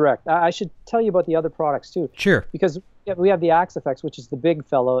 Direct. I should tell you about the other products too. Sure. Because we have the AXFX, which is the big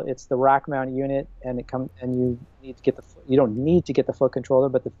fellow. It's the rack mount unit, and you need to get you don't need to get the foot controller,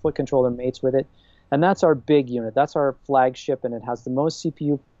 but the foot controller mates with it, and that's our big unit. That's our flagship, and it has the most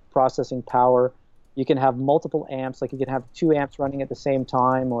CPU processing power. You can have multiple amps, like you can have 2 amps running at the same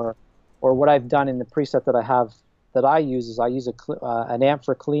time, or what I've done in the preset that I use is I use an amp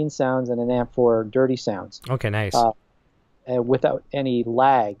for clean sounds and an amp for dirty sounds. Okay, nice. Without any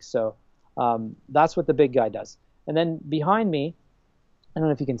lag. So that's what the big guy does. And then behind me, I don't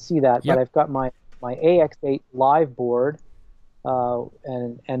know if you can see that, yep. But I've got my AX8 live board,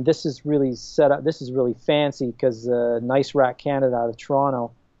 and this is really set up. This is really fancy because Nice Rack Canada out of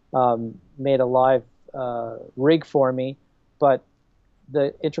Toronto made a live rig for me. But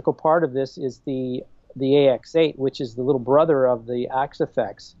the integral part of this is the AX8, which is the little brother of the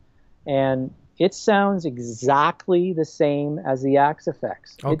AXFX, and it sounds exactly the same as the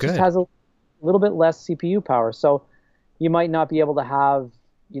AXFX. Oh, it just has a little bit less CPU power, so you might not be able to have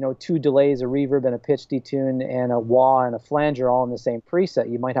 2 delays, a reverb, and a pitch detune, and a wah and a flanger all in the same preset.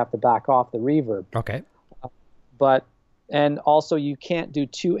 You might have to back off the reverb. Okay. And also you can't do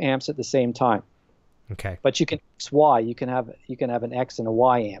 2 amps at the same time. Okay. But you can Y. You can have an X and a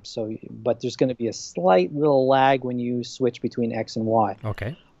Y amp. So, but there's going to be a slight little lag when you switch between X and Y.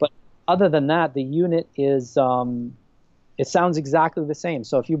 Okay. But other than that, the unit is it sounds exactly the same.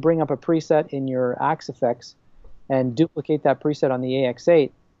 So if you bring up a preset in your AXFX and duplicate that preset on the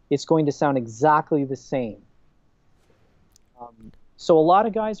AX8, it's going to sound exactly the same. So a lot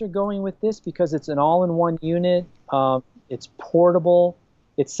of guys are going with this because it's an all-in-one unit. It's portable.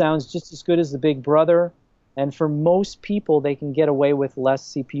 It sounds just as good as the big brother, and for most people, they can get away with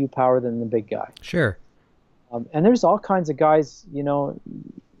less CPU power than the big guy. Sure. And there's all kinds of guys, you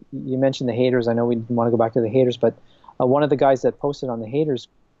mentioned the haters. I know we didn't want to go back to the haters, but one of the guys that posted on the haters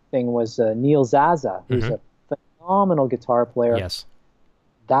thing was Neil Zaza, who's a phenomenal guitar player. Yes.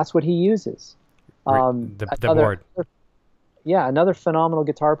 That's what he uses. The board. Yeah, another phenomenal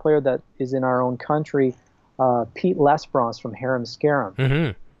guitar player that is in our own country, Pete Lesbrance from Harum Scarum.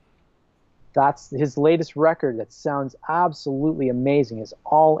 Mm-hmm. That's his latest record that sounds absolutely amazing. Is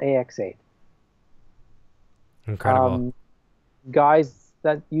all AX8. Incredible. Guys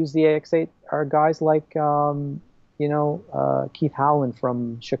that use the AX8 are guys like Keith Howland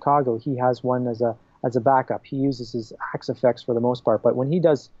from Chicago. He has one as a backup. He uses his AXFX for the most part, but when he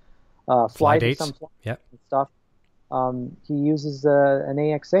does Fly dates. Some fly Yep. and stuff. He uses an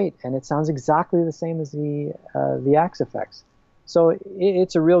AX8, and it sounds exactly the same as the Axe effects. So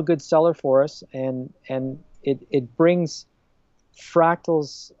it's a real good seller for us, and it brings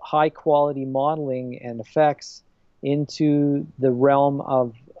Fractal's high quality modeling and effects into the realm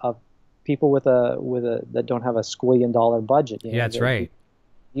of people with a that don't have a squillion-dollar budget. Yeah, that's right.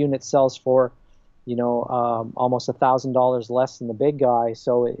 The unit sells for, almost $1,000 less than the big guy,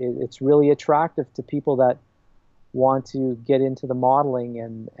 so it's really attractive to people that want to get into the modeling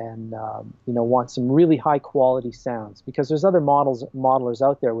and want some really high quality sounds, because there's other modelers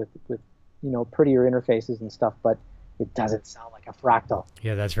out there with prettier interfaces and stuff, but it doesn't sound like a Fractal.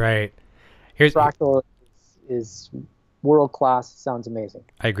 Yeah, that's right. Fractal is world class. It sounds amazing.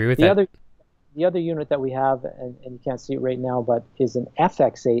 I agree with that. The other unit that we have, and you can't see it right now, but is an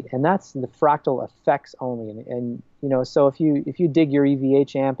FX8, and that's the Fractal effects only. And so if you dig your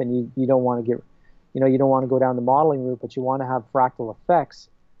EVH amp and you don't want to get, you don't want to go down the modeling route, but you want to have Fractal effects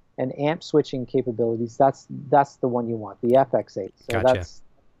and amp switching capabilities, that's the one you want, the FX8. So Gotcha. That's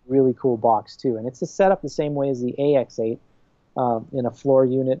a really cool box too, and it's set up the same way as the AX8, in a floor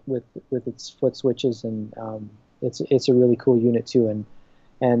unit with its foot switches, and it's a really cool unit too. And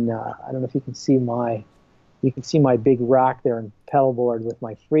I don't know if you can see my big rack there and pedal board with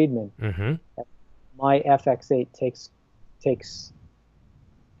my Friedman. Mm-hmm. My FX8 takes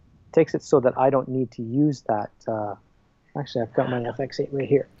it so that I don't need to use that. Actually, I've got my FX8 right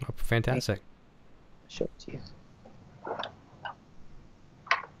here. Oh, fantastic. I'll show it to you.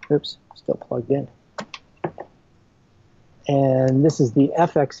 Oops, still plugged in. And this is the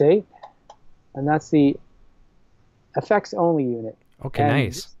FX8, and that's the effects only unit. Okay, and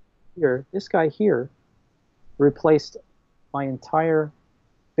nice. This guy here replaced my entire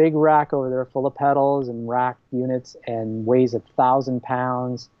big rack over there full of pedals and rack units, and weighs 1,000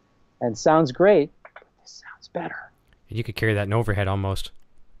 pounds and sounds great, but this sounds better. You could carry that in overhead almost.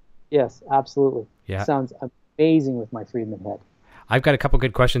 Yes, absolutely. Yeah. It sounds amazing with my Friedman head. I've got a couple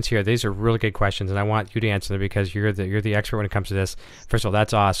good questions here. These are really good questions, and I want you to answer them because you're the expert when it comes to this. First of all,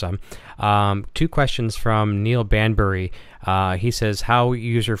 that's awesome. 2 questions from Neil Banbury. He says, how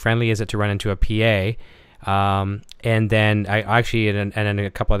user-friendly is it to run into a PA? And then I actually, and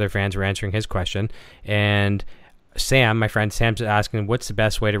a couple other fans were answering his question. And Sam, my friend Sam's asking, what's the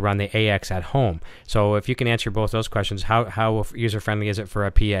best way to run the AX at home? So if you can answer both those questions, how user-friendly is it for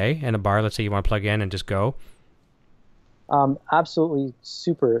a PA and a bar? Let's say you want to plug in and just go. Absolutely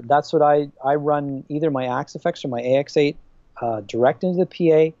super. That's what I run, either my Axe effects or my AX8 direct into the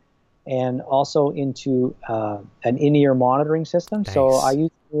PA, and also into an in-ear monitoring system. Nice. So I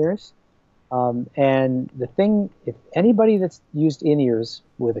use in-ears. And the thing, if anybody that's used in-ears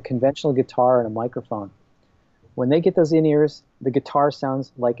with a conventional guitar and a microphone, when they get those in-ears, the guitar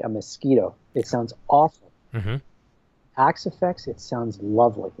sounds like a mosquito. It sounds awful. Mm-hmm. Axe effects, it sounds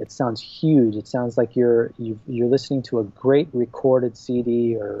lovely. It sounds huge. It sounds like you're listening to a great recorded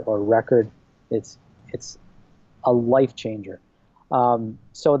CD or record. It's a life changer.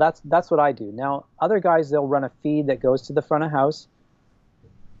 So that's what I do. Now, other guys, they'll run a feed that goes to the front of house,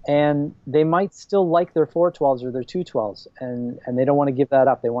 and they might still like their 412s or their 212s, and they don't want to give that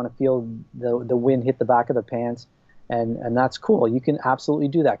up. They want to feel the wind hit the back of their pants, and that's cool. You can absolutely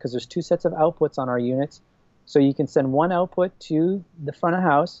do that because there's 2 sets of outputs on our units. So you can send one output to the front of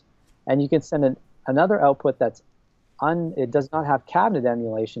house, and you can send another output it does not have cabinet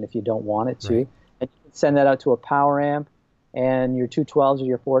emulation if you don't want it to. Right. And you can send that out to a power amp and your 212s or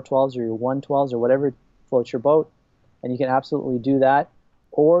your 412s or your 112s or whatever floats your boat, and you can absolutely do that.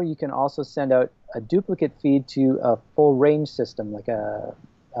 Or you can also send out a duplicate feed to a full range system, like a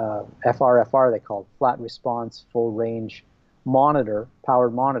FRFR, they call it, flat response full range monitor,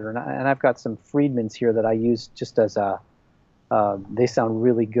 powered monitor, and I've got some Friedmans here that I use just as they sound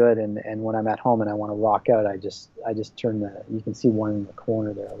really good, and when I'm at home and I want to rock out, I just turn you can see one in the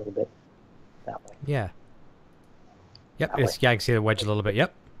corner there a little bit that way. Yeah. Yep. Yeah, I can see the wedge a little bit.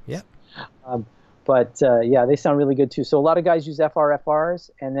 Yep. Yep. But yeah, they sound really good too. So a lot of guys use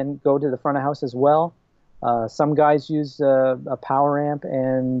FRFRs and then go to the front of house as well. Some guys use a power amp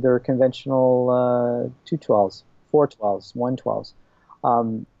and their conventional 212s. 412s,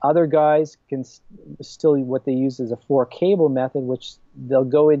 112s. Other guys can still, what they use is a 4-cable method, which they'll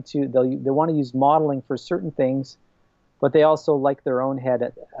go into, they want to use modeling for certain things, but they also like their own head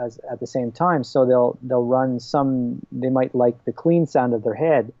at the same time. So they'll run they might like the clean sound of their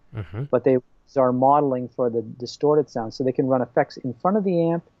head, mm-hmm. but they are modeling for the distorted sound. So they can run effects in front of the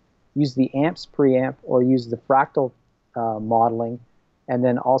amp, use the amp's preamp, or use the Fractal modeling, and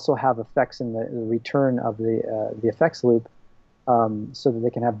then also have effects in the return of the effects loop so that they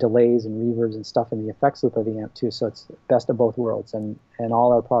can have delays and reverbs and stuff in the effects loop of the amp too. So it's best of both worlds, and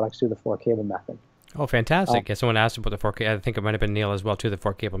all our products do the 4-cable method. Oh, fantastic! Yeah, someone asked about the 4K. I think it might have been Neil as well too. The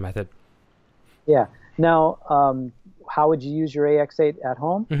 4-cable method. Yeah. Now, how would you use your AX8 at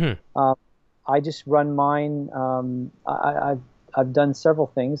home? Mm-hmm. I just run mine. I've done several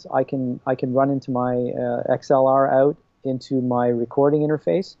things. I can run into my XLR out into my recording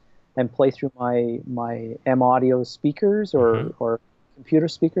interface and play through my M Audio speakers or computer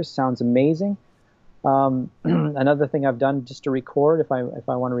speakers. Sounds amazing. Another thing I've done just to record, if I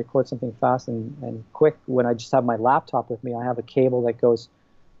want to record something fast and quick, when I just have my laptop with me, I have a cable that goes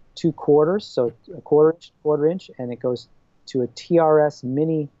 2 quarters, so a quarter inch, and it goes to a TRS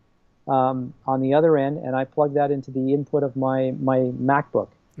Mini on the other end, and I plug that into the input of my MacBook.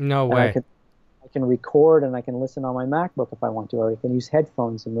 No way. I can record and I can listen on my MacBook if I want to, or I can use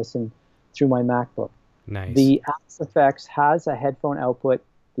headphones and listen through my MacBook. Nice. The AXFX has a headphone output.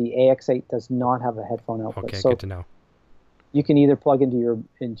 The AX8 does not have a headphone output. Okay, so good to know. You can either plug into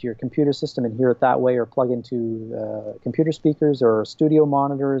your computer system and hear it that way, or plug into computer speakers or studio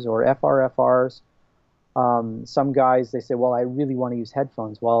monitors or FRFRs. Some guys, they say, well, I really want to use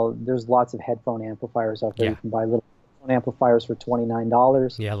headphones. Well, there's lots of headphone amplifiers out there. Yeah. You can buy little headphone amplifiers for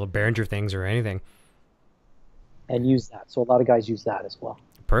 $29. Yeah, little Behringer things or anything. And use that. So a lot of guys use that as well.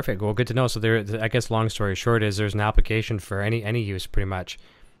 Perfect. Well, good to know. So there, I guess long story short is there's an application for any use pretty much.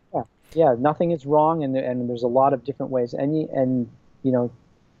 Yeah, nothing is wrong, and there's a lot of different ways. And you know,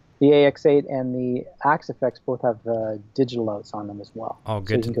 the AX8 and the AXFX both have digital outs on them as well. Oh,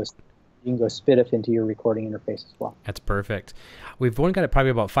 good. So you can go SPDIF into your recording interface as well. That's perfect. We've only got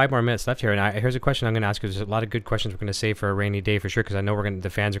probably about 5 more minutes left here, and here's a question I'm going to ask you. There's a lot of good questions we're going to save for a rainy day for sure, because I know the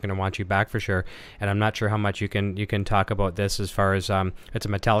fans are going to want you back for sure, and I'm not sure how much you can talk about this as far as it's a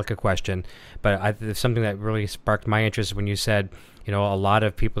Metallica question, but it's something that really sparked my interest when you said, you know, a lot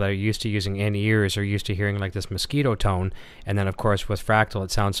of people that are used to using in-ears are used to hearing like this mosquito tone, and then of course with Fractal it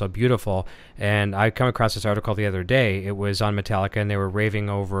sounds so beautiful. And I come across this article the other day. It was on Metallica, and they were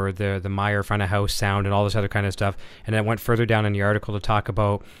raving over the Meyer front of house sound and all this other kind of stuff. And it went further down in the article to talk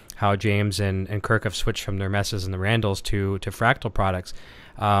about how James and Kirk have switched from their Messes and the Randalls to Fractal products.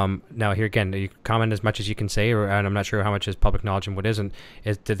 Now here again, you comment as much as you can say, and I'm not sure how much is public knowledge and what isn't.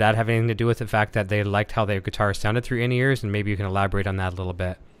 Did that have anything to do with the fact that they liked how their guitar sounded through in-ears? And maybe you can elaborate on that a little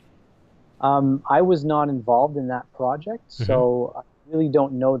bit. I was not involved in that project, so I really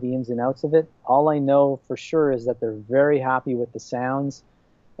don't know the ins and outs of it. All I know for sure is that they're very happy with the sounds,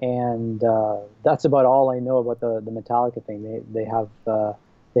 and that's about all I know about the Metallica thing.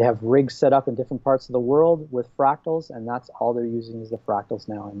 They have rigs set up in different parts of the world with Fractals, and that's all they're using is the Fractals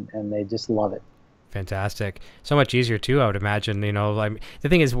now, and they just love it. Fantastic. So much easier too, I would imagine. You know, like the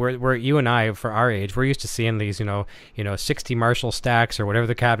thing is, we're you and I, for our age, we're used to seeing these, you know, 60 Marshall stacks or whatever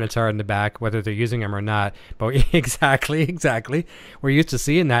the cabinets are in the back, whether they're using them or not. But exactly. We're used to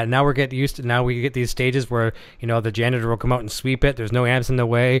seeing that. And now we're getting used to. Now we get these stages where the janitor will come out and sweep it. There's no amps in the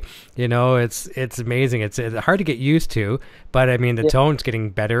way. It's amazing. It's hard to get used to, but I mean the tone's getting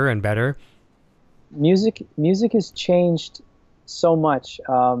better and better. Music has changed so much.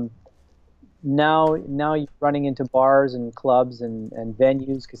 Now you're running into bars and clubs and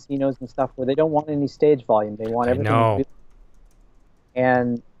venues, casinos and stuff where they don't want any stage volume. They want everything to be,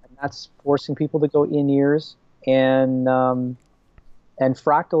 and that's forcing people to go in ears. And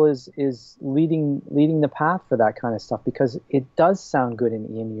Fractal is leading the path for that kind of stuff, because it does sound good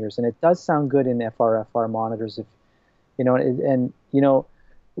in ears, and it does sound good in FRFR monitors. If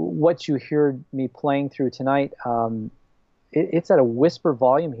what you heard me playing through tonight. It's at a whisper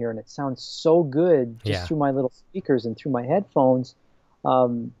volume here, and it sounds so good just through my little speakers and through my headphones.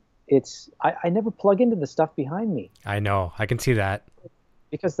 I never plug into the stuff behind me. I know. I can see that.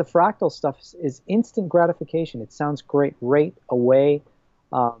 Because the Fractal stuff is instant gratification. It sounds great right away,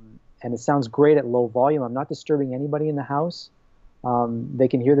 and it sounds great at low volume. I'm not disturbing anybody in the house. They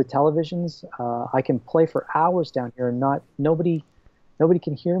can hear the televisions. I can play for hours down here, and nobody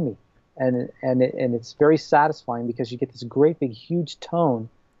can hear me. And it's very satisfying, because you get this great big huge tone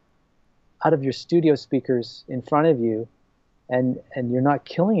out of your studio speakers in front of you, and you're not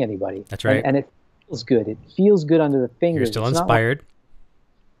killing anybody. That's right. And it feels good. It feels good under the fingers. You're still inspired.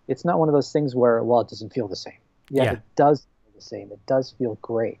 It's not one of those things where, well, it doesn't feel the same. Yeah, it does feel the same. It does feel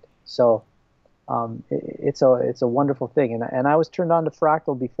great. So it's a wonderful thing. And I was turned on to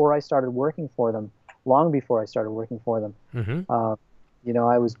Fractal before I started working for them, long before I started working for them. Mm-hmm.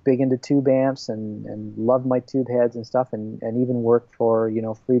 I was big into tube amps and loved my tube heads and stuff, and even worked for,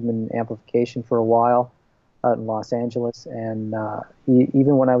 Friedman Amplification for a while out in Los Angeles. And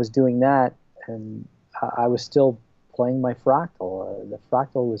even when I was doing that, and I was still playing my Fractal. The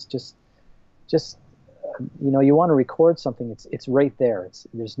Fractal was just you want to record something, it's right there.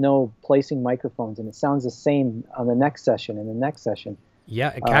 There's no placing microphones, and it sounds the same on the next session and the next session.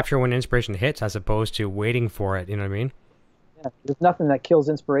 Yeah, capture when inspiration hits as opposed to waiting for it. You know what I mean? Yeah, there's nothing that kills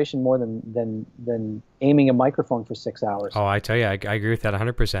inspiration more than aiming a microphone for 6 hours. Oh, I tell you, I agree with that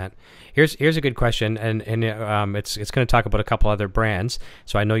 100%. Here's a good question, and it's going to talk about a couple other brands,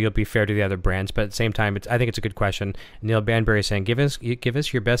 so I know you'll be fair to the other brands, but at the same time, I think it's a good question. Neil Banbury is saying, give us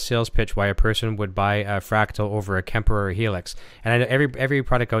your best sales pitch why a person would buy a Fractal over a Kemper or a Helix. And I know every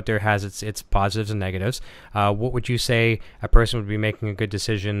product out there has its positives and negatives. What would you say a person would be making a good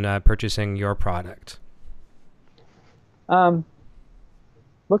decision purchasing your product?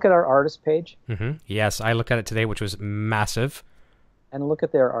 Look at our artist page. Mm-hmm. Yes, I looked at it today, which was massive. And look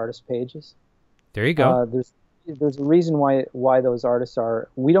at their artist pages. There you go. There's a reason why those artists are.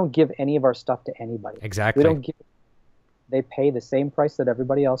 We don't give any of our stuff to anybody. Exactly. We don't give. They pay the same price that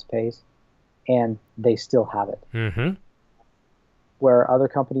everybody else pays, and they still have it. Mm-hmm. Where other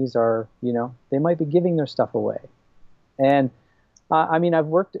companies are, they might be giving their stuff away. And I mean, I've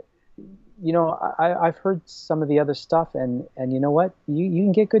worked. I've heard some of the other stuff, and you know what? You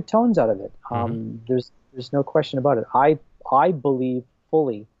can get good tones out of it. Mm-hmm. There's no question about it. I believe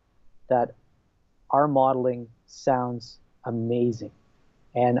fully that our modeling sounds amazing,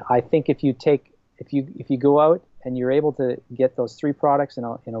 and I think if you go out and you're able to get those 3 products in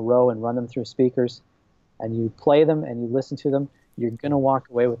a row and run them through speakers, and you play them and you listen to them, you're gonna walk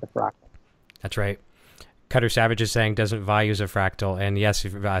away with the Fractal. That's right. Cutter Savage is saying doesn't Vi use a Fractal, and yes,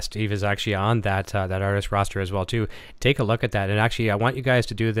 Steve is actually on that artist roster as well too. Take a look at that, and actually, I want you guys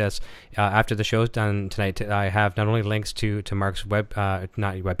to do this after the show's done tonight. I have not only links to Mark's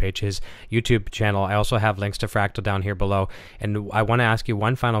webpage, his YouTube channel. I also have links to Fractal down here below, and I want to ask you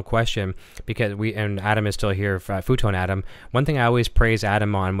one final question because Adam is still here, Futon Adam. One thing I always praise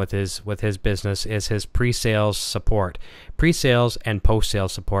Adam on with his business is his pre-sales support, pre-sales and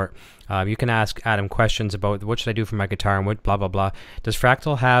post-sales support. You can ask Adam questions about what should I do for my guitar and what blah, blah, blah. Does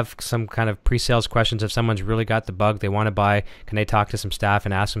Fractal have some kind of pre-sales questions? If someone's really got the bug they want to buy, can they talk to some staff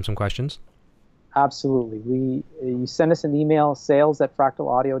and ask them some questions? Absolutely. You send us an email,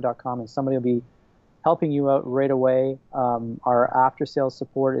 sales@fractalaudio.com, and somebody will be helping you out right away. Our after-sales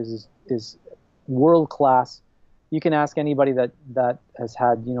support is world-class. You can ask anybody that has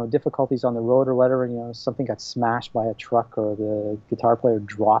had difficulties on the road or whatever. Something got smashed by a truck, or the guitar player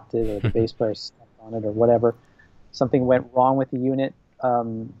dropped it, or the bass player stepped on it, or whatever. Something went wrong with the unit.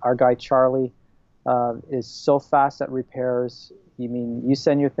 Our guy Charlie is so fast at repairs. You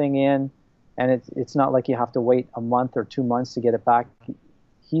send your thing in, and it's not like you have to wait a month or 2 months to get it back.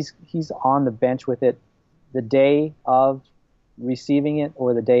 He's on the bench with it the day of receiving it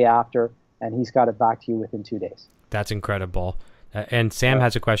or the day after, and he's got it back to you within 2 days. That's incredible. And Sam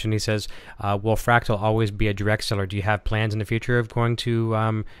has a question. He says, will Fractal always be a direct seller? Do you have plans in the future of going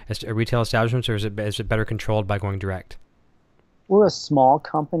to retail establishments, or is it better controlled by going direct? We're a small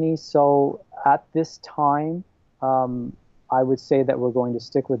company, so at this time, I would say that we're going to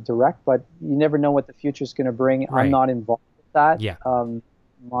stick with direct, but you never know what the future is going to bring. Right. I'm not involved with that. Yeah.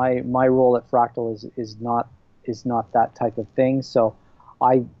 My role at Fractal is not that type of thing, so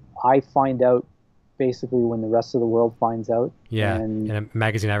I find out basically when the rest of the world finds out. Yeah, in a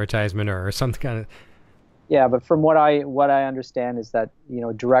magazine advertisement or something kind of. Yeah, but from what I understand is that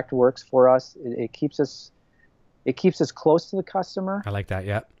direct works for us. It keeps us close to the customer. I like that.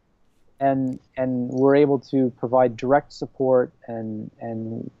 Yeah. And we're able to provide direct support, and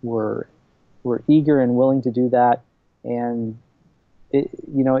we're eager and willing to do that. And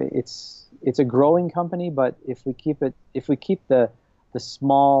it's a growing company, but if we keep the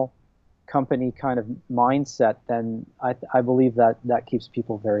small company kind of mindset, then I believe that keeps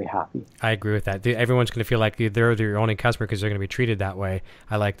people very happy. I agree with that. Everyone's going to feel like they're their only customer because they're going to be treated that way.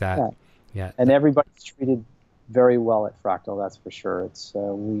 I like that. Yeah. And everybody's treated very well at Fractal, that's for sure. It's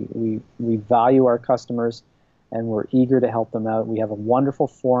we value our customers, and we're eager to help them out. We have a wonderful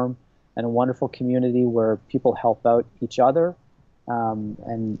forum and a wonderful community where people help out each other,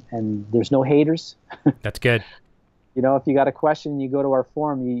 and there's no haters. That's good. If you got a question, you go to our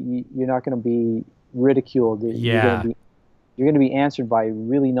forum, you're not going to be ridiculed. Yeah. You're going to be answered by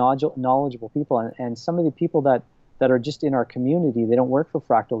really knowledgeable people. And some of the people that are just in our community, they don't work for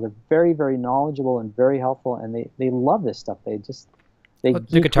Fractal. They're very, very knowledgeable and very helpful, and they love this stuff. They're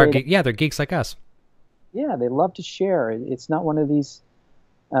guitar geeks. Yeah, they're geeks like us. Yeah, they love to share. It's not one of these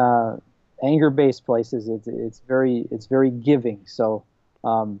anger-based places. It's very giving. So,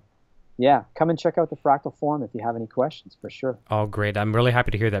 yeah, come and check out the Fractal Forum if you have any questions, for sure. Oh, great. I'm really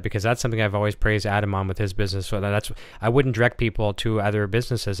happy to hear that, because that's something I've always praised Adam on with his business. So I wouldn't direct people to other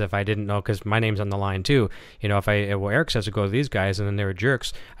businesses if I didn't know, because my name's on the line too. You know, if Eric says to go to these guys and then they were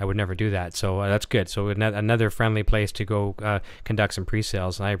jerks, I would never do that. So that's good. So another friendly place to go conduct some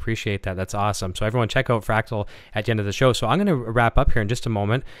pre-sales, and I appreciate that. That's awesome. So everyone check out Fractal at the end of the show. So I'm going to wrap up here in just a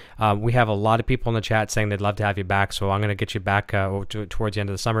moment. We have a lot of people in the chat saying they'd love to have you back, so I'm going to get you back towards the end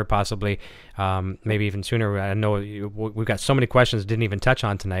of the summer, possibly. Maybe even sooner. I know we've got so many questions didn't even touch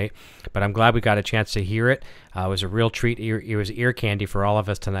on tonight, but I'm glad we got a chance to hear it. It was a real treat. It was ear candy for all of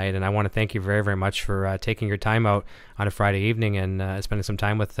us tonight, and I want to thank you very, very much for taking your time out on a Friday evening and spending some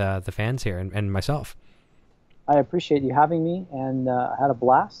time with the fans here and myself. I appreciate you having me, and I had a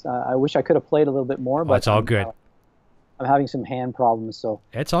blast. I wish I could have played a little bit more, but it's all good. I'm having some hand problems, so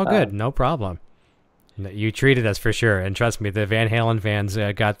it's all good. No problem. You treated us for sure, and trust me, the Van Halen fans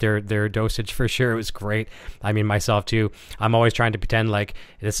got their dosage for sure. It was great. I mean, myself too. I'm always trying to pretend like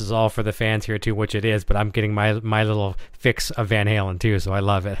this is all for the fans here too, which it is, but I'm getting my little fix of Van Halen too, so I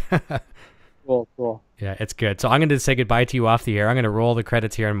love it. Cool. Yeah, it's good. So I'm going to say goodbye to you off the air. I'm going to roll the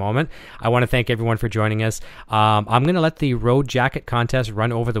credits here in a moment. I want to thank everyone for joining us. I'm going to let the road jacket contest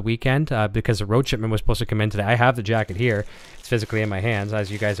run over the weekend because the road shipment was supposed to come in today. I have the jacket here. It's physically in my hands,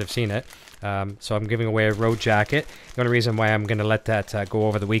 as you guys have seen it. So I'm giving away a road jacket. The only reason why I'm going to let that go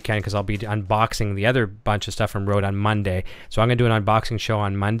over the weekend because I'll be unboxing the other bunch of stuff from Road on Monday. So I'm going to do an unboxing show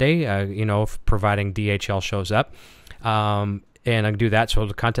on Monday, providing DHL shows up. And I can do that. So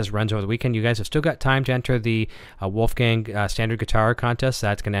the contest runs over the weekend. You guys have still got time to enter the Wolfgang Standard Guitar Contest.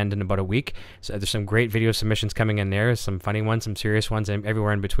 That's going to end in about a week. So there's some great video submissions coming in there, some funny ones, some serious ones, and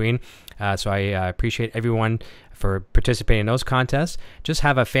everywhere in between. So I appreciate everyone for participating in those contests. Just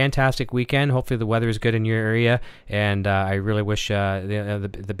have a fantastic weekend. Hopefully the weather is good in your area, and I really wish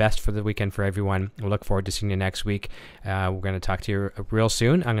the best for the weekend for everyone. We'll look forward to seeing you next week. We're going to talk to you real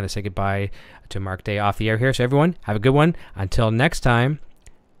soon. I'm going to say goodbye to Mark Day off the air here. So everyone, have a good one. Until next time,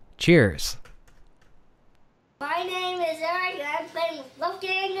 cheers. My name is Eric, and I'm playing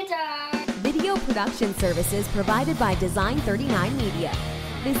Wolfgang guitar. Video production services provided by Design 39 Media.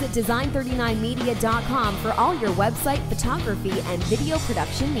 Visit design39media.com for all your website, photography, and video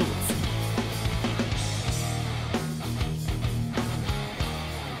production needs.